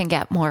how we can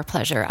get more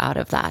pleasure out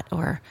of that,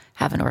 or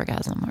have an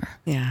orgasm, or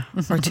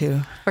or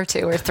two. or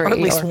two or three, Or at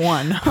least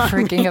one.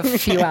 freaking a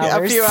few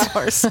hours. A few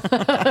hours.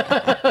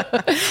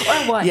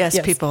 Or one. Yes,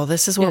 people,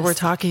 this is what we're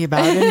talking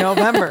about in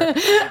November.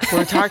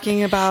 We're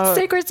talking about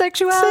Sacred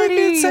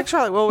sexuality.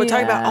 Well, we're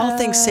talking about all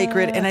things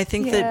sacred. And I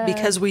think that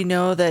because we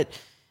know that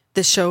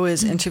this show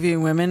is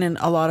interviewing women, and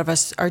a lot of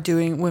us are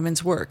doing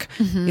women's work.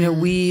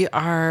 We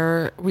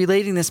are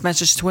relating this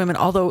message to women,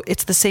 although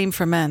it's the same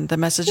for men. The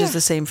message is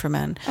the same for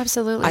men.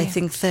 Absolutely. I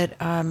think that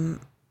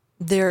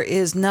there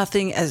is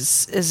nothing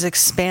as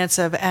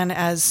expansive and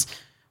as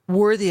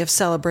worthy of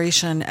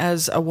celebration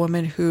as a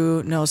woman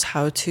who knows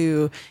how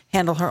to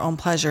handle her own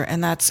pleasure.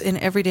 And that's in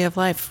every day of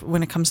life,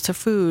 when it comes to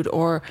food,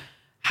 or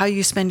how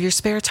you spend your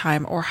spare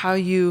time, or how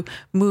you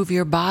move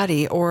your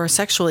body, or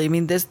sexually. I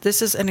mean,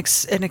 this is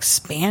an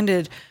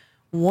expanded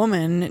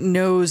woman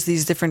knows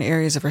these different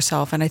areas of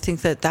herself. And I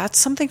think that that's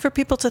something for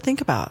people to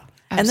think about.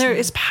 Absolutely. And there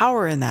is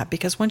power in that,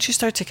 because once you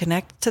start to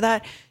connect to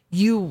that,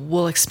 you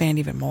will expand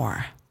even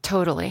more.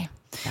 Totally.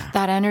 Yeah.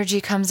 That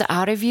energy comes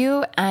out of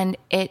you, and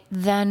it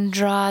then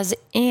draws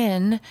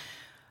in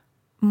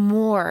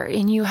more,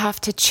 and you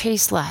have to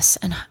chase less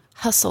and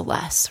hustle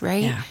less,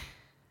 right? Yeah.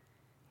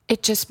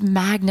 It just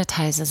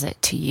magnetizes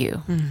it to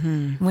you.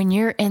 Mm-hmm. When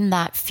you're in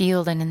that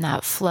field and in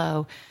that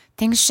flow,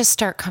 things just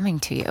start coming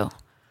to you.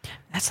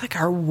 That's like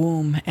our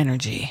womb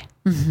energy.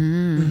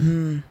 Mm-hmm.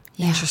 Mm-hmm.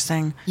 Yeah.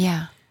 Interesting.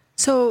 Yeah.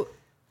 So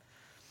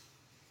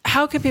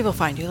how can people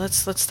find you?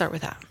 Let's start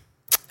with that.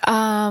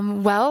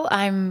 Well,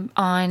 I'm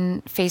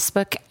on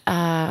Facebook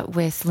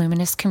with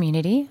Luminous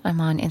Community. I'm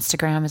on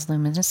Instagram as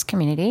Luminous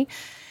Community.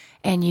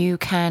 And you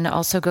can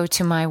also go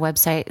to my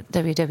website,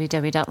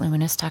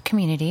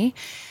 www.luminous.community.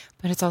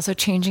 But it's also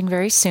changing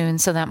very soon,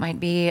 so that might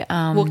be.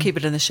 We'll keep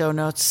it in the show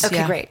notes.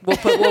 Okay, great. We'll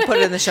put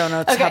it in the show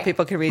notes how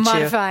people can reach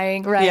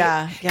Modifying, right?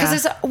 Yeah,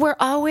 Because we're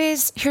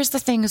always. Here's the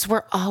thing: is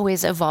we're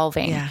always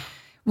evolving. Yeah.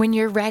 When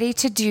you're ready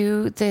to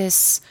do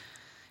this,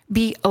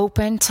 be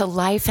open to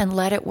life and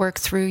let it work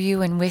through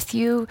you and with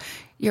you.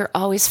 You're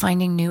always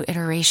finding new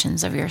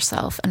iterations of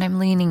yourself, and I'm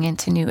leaning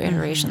into new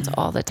iterations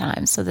all the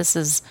time. So this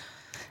is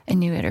a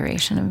new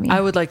iteration of me.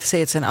 I would like to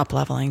say it's an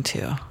up-leveling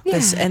too. Yeah.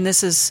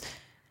 This is.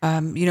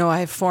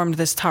 I've formed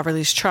this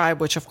Taverly's Tribe,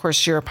 which of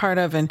course you're a part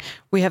of. And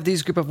we have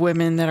these group of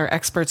women that are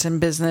experts in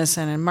business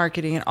and in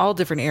marketing in all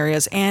different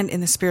areas, and in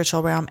the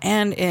spiritual realm,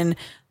 and in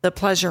the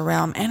pleasure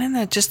realm, and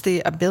in just the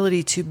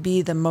ability to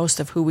be the most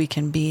of who we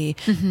can be.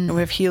 Mm-hmm. And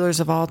we have healers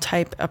of all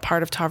type, a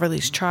part of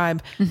Taverly's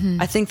Tribe.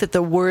 Mm-hmm. I think that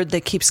the word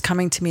that keeps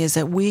coming to me is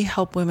that we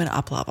help women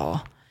up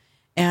level.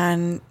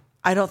 And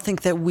I don't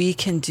think that we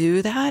can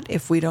do that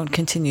if we don't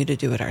continue to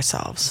do it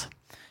ourselves.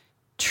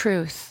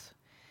 Truth.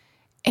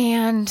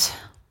 And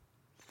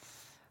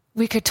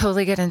we could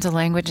totally get into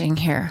languaging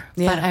here,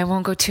 but I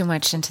won't go too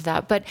much into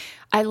that. But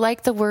I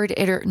like the word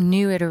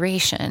new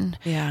iteration,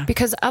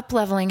 because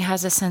up-leveling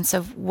has a sense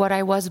of what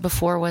I was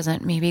before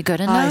wasn't maybe good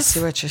enough. I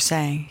see what you're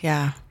saying.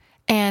 Yeah.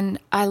 And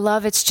I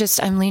love it's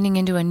just I'm leaning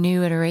into a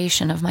new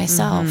iteration of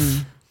myself.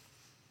 Mm-hmm.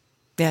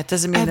 Yeah, it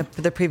doesn't mean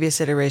the previous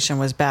iteration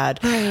was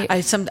bad. Right.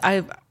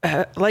 I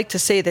like to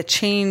say that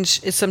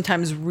change is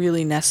sometimes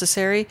really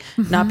necessary,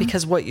 not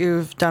because what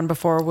you've done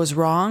before was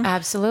wrong.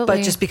 Absolutely.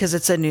 But just because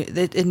it's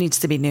it needs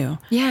to be new.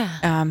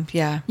 Yeah.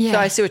 Yeah. So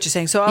I see what you're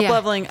saying. So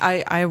up-leveling,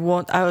 I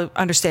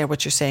understand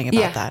what you're saying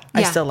about that.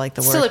 I still like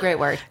the word. Still a great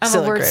word. I'm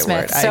a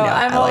wordsmith, so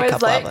I'm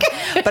always like.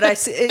 But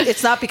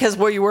it's not because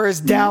what you were is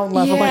down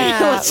leveling.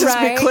 Let's just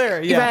be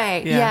clear. Yeah.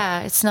 Right.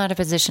 Yeah. It's not a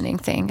positioning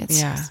thing. It's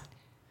just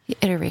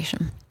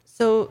iteration.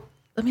 So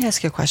let me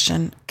ask you a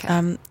question.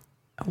 Okay.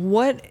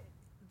 What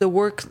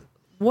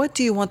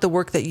do you want the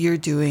work that you're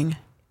doing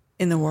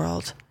in the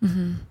world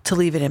to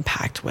leave an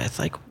impact with?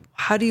 Like,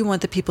 how do you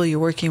want the people you're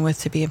working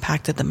with to be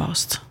impacted the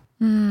most?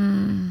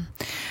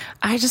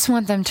 I just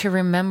want them to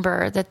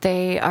remember that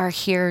they are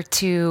here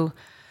to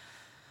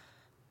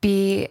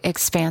be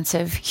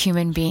expansive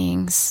human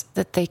beings,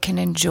 that they can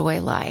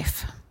enjoy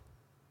life.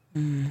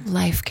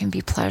 Life can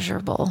be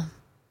pleasurable.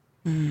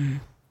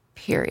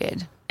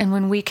 Period. And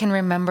when we can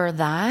remember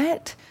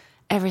that,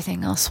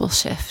 everything else will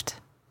shift.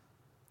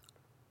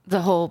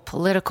 The whole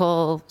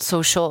political,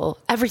 social,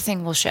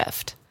 everything will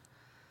shift.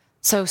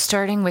 So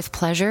starting with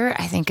pleasure,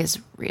 I think, is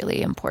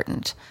really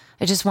important.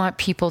 I just want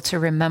people to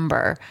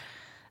remember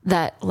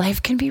that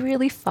life can be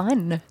really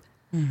fun.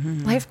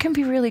 Mm-hmm. Life can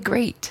be really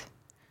great.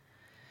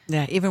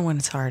 Yeah, even when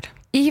it's hard.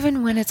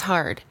 Even when it's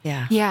hard.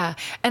 Yeah. Yeah.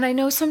 And I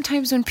know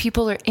sometimes when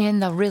people are in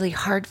the really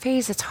hard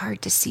phase, it's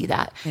hard to see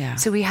that. Yeah.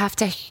 So we have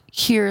to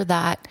hear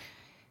that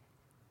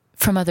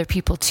from other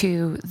people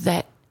too,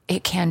 that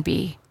it can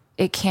be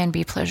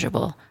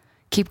pleasurable.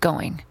 Keep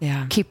going.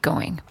 Yeah. Keep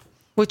going.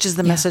 Which is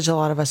the message a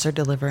lot of us are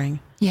delivering.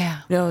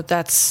 Yeah.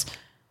 That's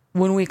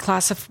when we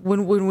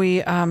when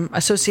we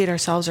associate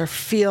ourselves or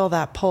feel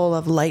that pull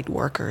of light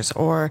workers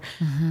or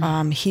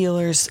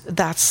healers.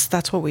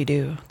 That's what we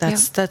do.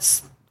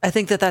 That's I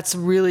think that's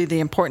really the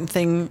important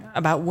thing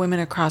about women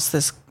across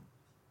this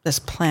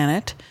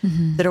planet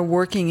that are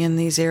working in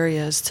these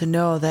areas, to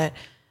know that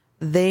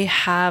they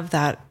have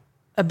that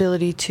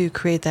ability to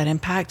create that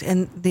impact.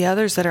 And the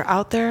others that are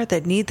out there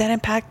that need that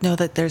impact, know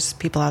that there's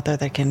people out there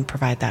that can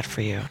provide that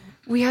for you.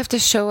 We have to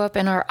show up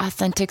in our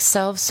authentic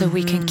selves so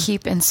we can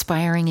keep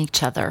inspiring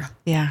each other.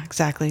 Yeah,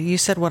 exactly. You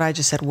said what I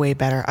just said way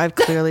better. I've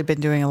clearly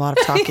been doing a lot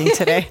of talking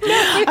today.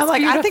 I'm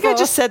like, beautiful. I think I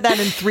just said that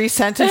in 3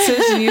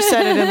 sentences and you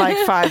said it in like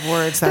 5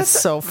 words. That's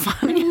so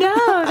funny.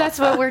 No, that's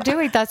what we're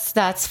doing.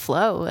 That's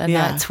flow and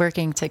that's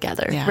working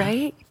together,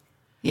 right?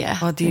 Yeah.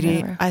 Well, Dee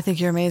Dee, I think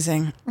you're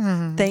amazing.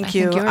 Thank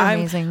you. You're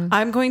amazing.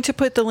 I'm going to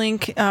put the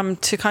link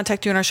to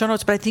contact you in our show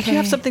notes, but I think you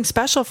have something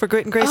special for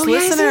Grit and Grace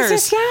listeners.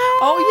 Yes.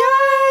 Oh, yes.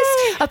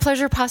 A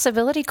pleasure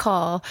possibility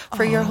call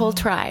for your whole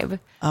tribe.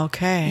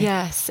 Okay.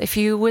 Yes. If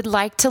you would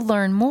like to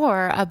learn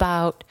more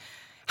about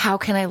how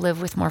can I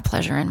live with more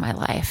pleasure in my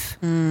life,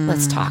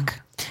 let's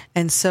talk.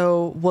 And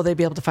so will they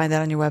be able to find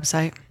that on your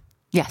website?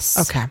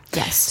 Yes. Okay.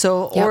 Yes.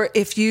 So, or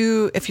if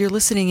you're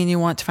listening and you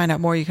want to find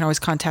out more, you can always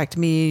contact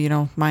me. You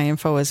know, my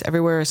info is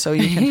everywhere, so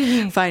you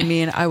can find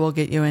me and I will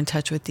get you in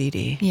touch with Dee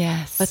Dee.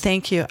 Yes. But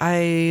thank you.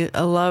 I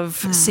love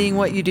seeing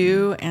what you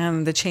do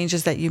and the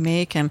changes that you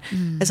make. And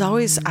as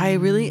always, I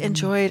really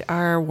enjoyed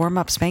our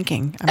warm-up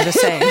spanking. I'm just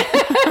saying.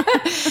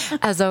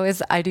 As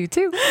always, I do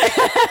too.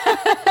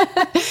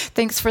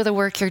 Thanks for the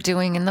work you're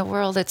doing in the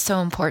world. It's so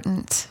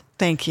important.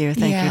 Thank you.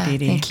 Thank you, Dee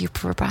Dee. Thank you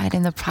for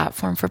providing the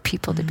platform for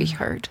people to be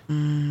heard.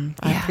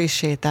 I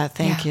appreciate that.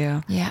 Thank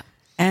you. Yeah.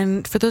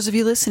 And for those of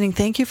you listening,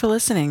 thank you for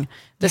listening.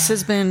 This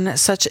has been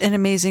such an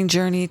amazing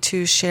journey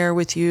to share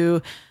with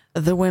you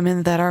the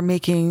women that are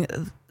making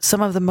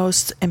some of the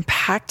most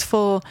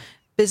impactful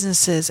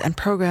businesses and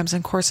programs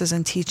and courses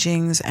and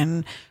teachings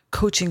and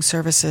coaching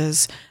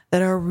services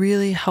that are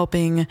really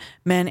helping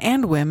men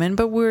and women.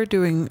 But we're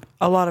doing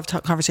a lot of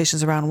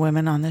conversations around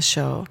women on this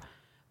show,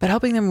 but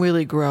helping them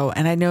really grow.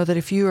 And I know that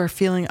if you are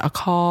feeling a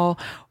call,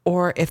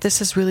 or if this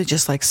has really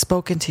just like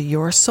spoken to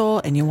your soul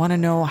and you want to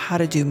know how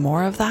to do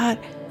more of that,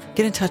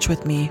 get in touch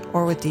with me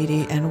or with Dee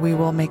Dee, and we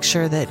will make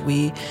sure that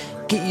we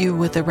get you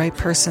with the right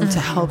person to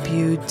help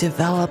you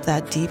develop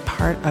that deep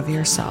part of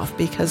yourself,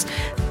 because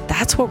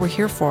that's what we're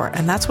here for.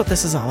 And that's what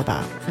this is all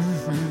about.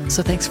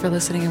 So thanks for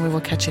listening, and we will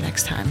catch you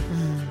next time.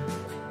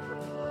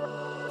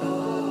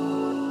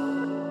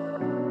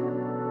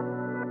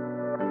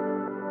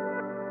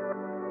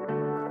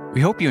 We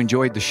hope you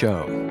enjoyed the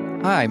show.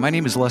 Hi, my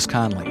name is Les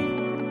Conley,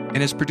 and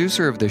as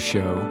producer of this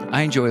show,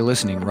 I enjoy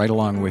listening right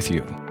along with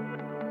you.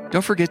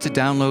 Don't forget to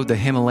download the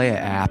Himalaya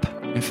app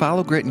and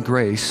follow Grit and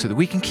Grace so that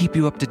we can keep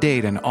you up to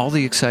date on all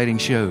the exciting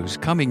shows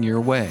coming your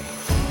way.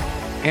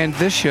 And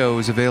this show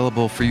is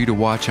available for you to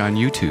watch on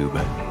YouTube.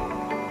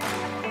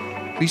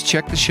 Please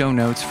check the show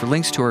notes for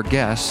links to our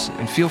guests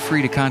and feel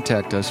free to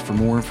contact us for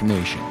more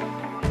information.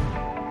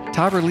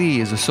 Tahver Lee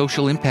is a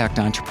social impact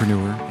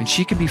entrepreneur, and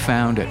she can be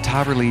found at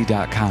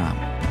tahverlee.com.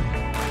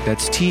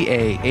 That's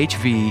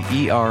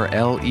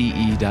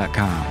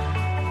TAHVERLEE.com.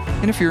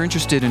 And if you're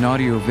interested in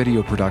audio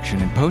video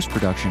production and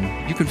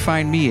post-production, you can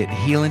find me at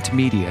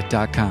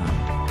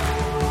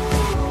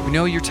healantmedia.com. We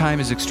know your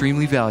time is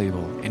extremely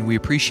valuable, and we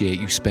appreciate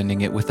you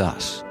spending it with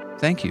us.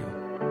 Thank you.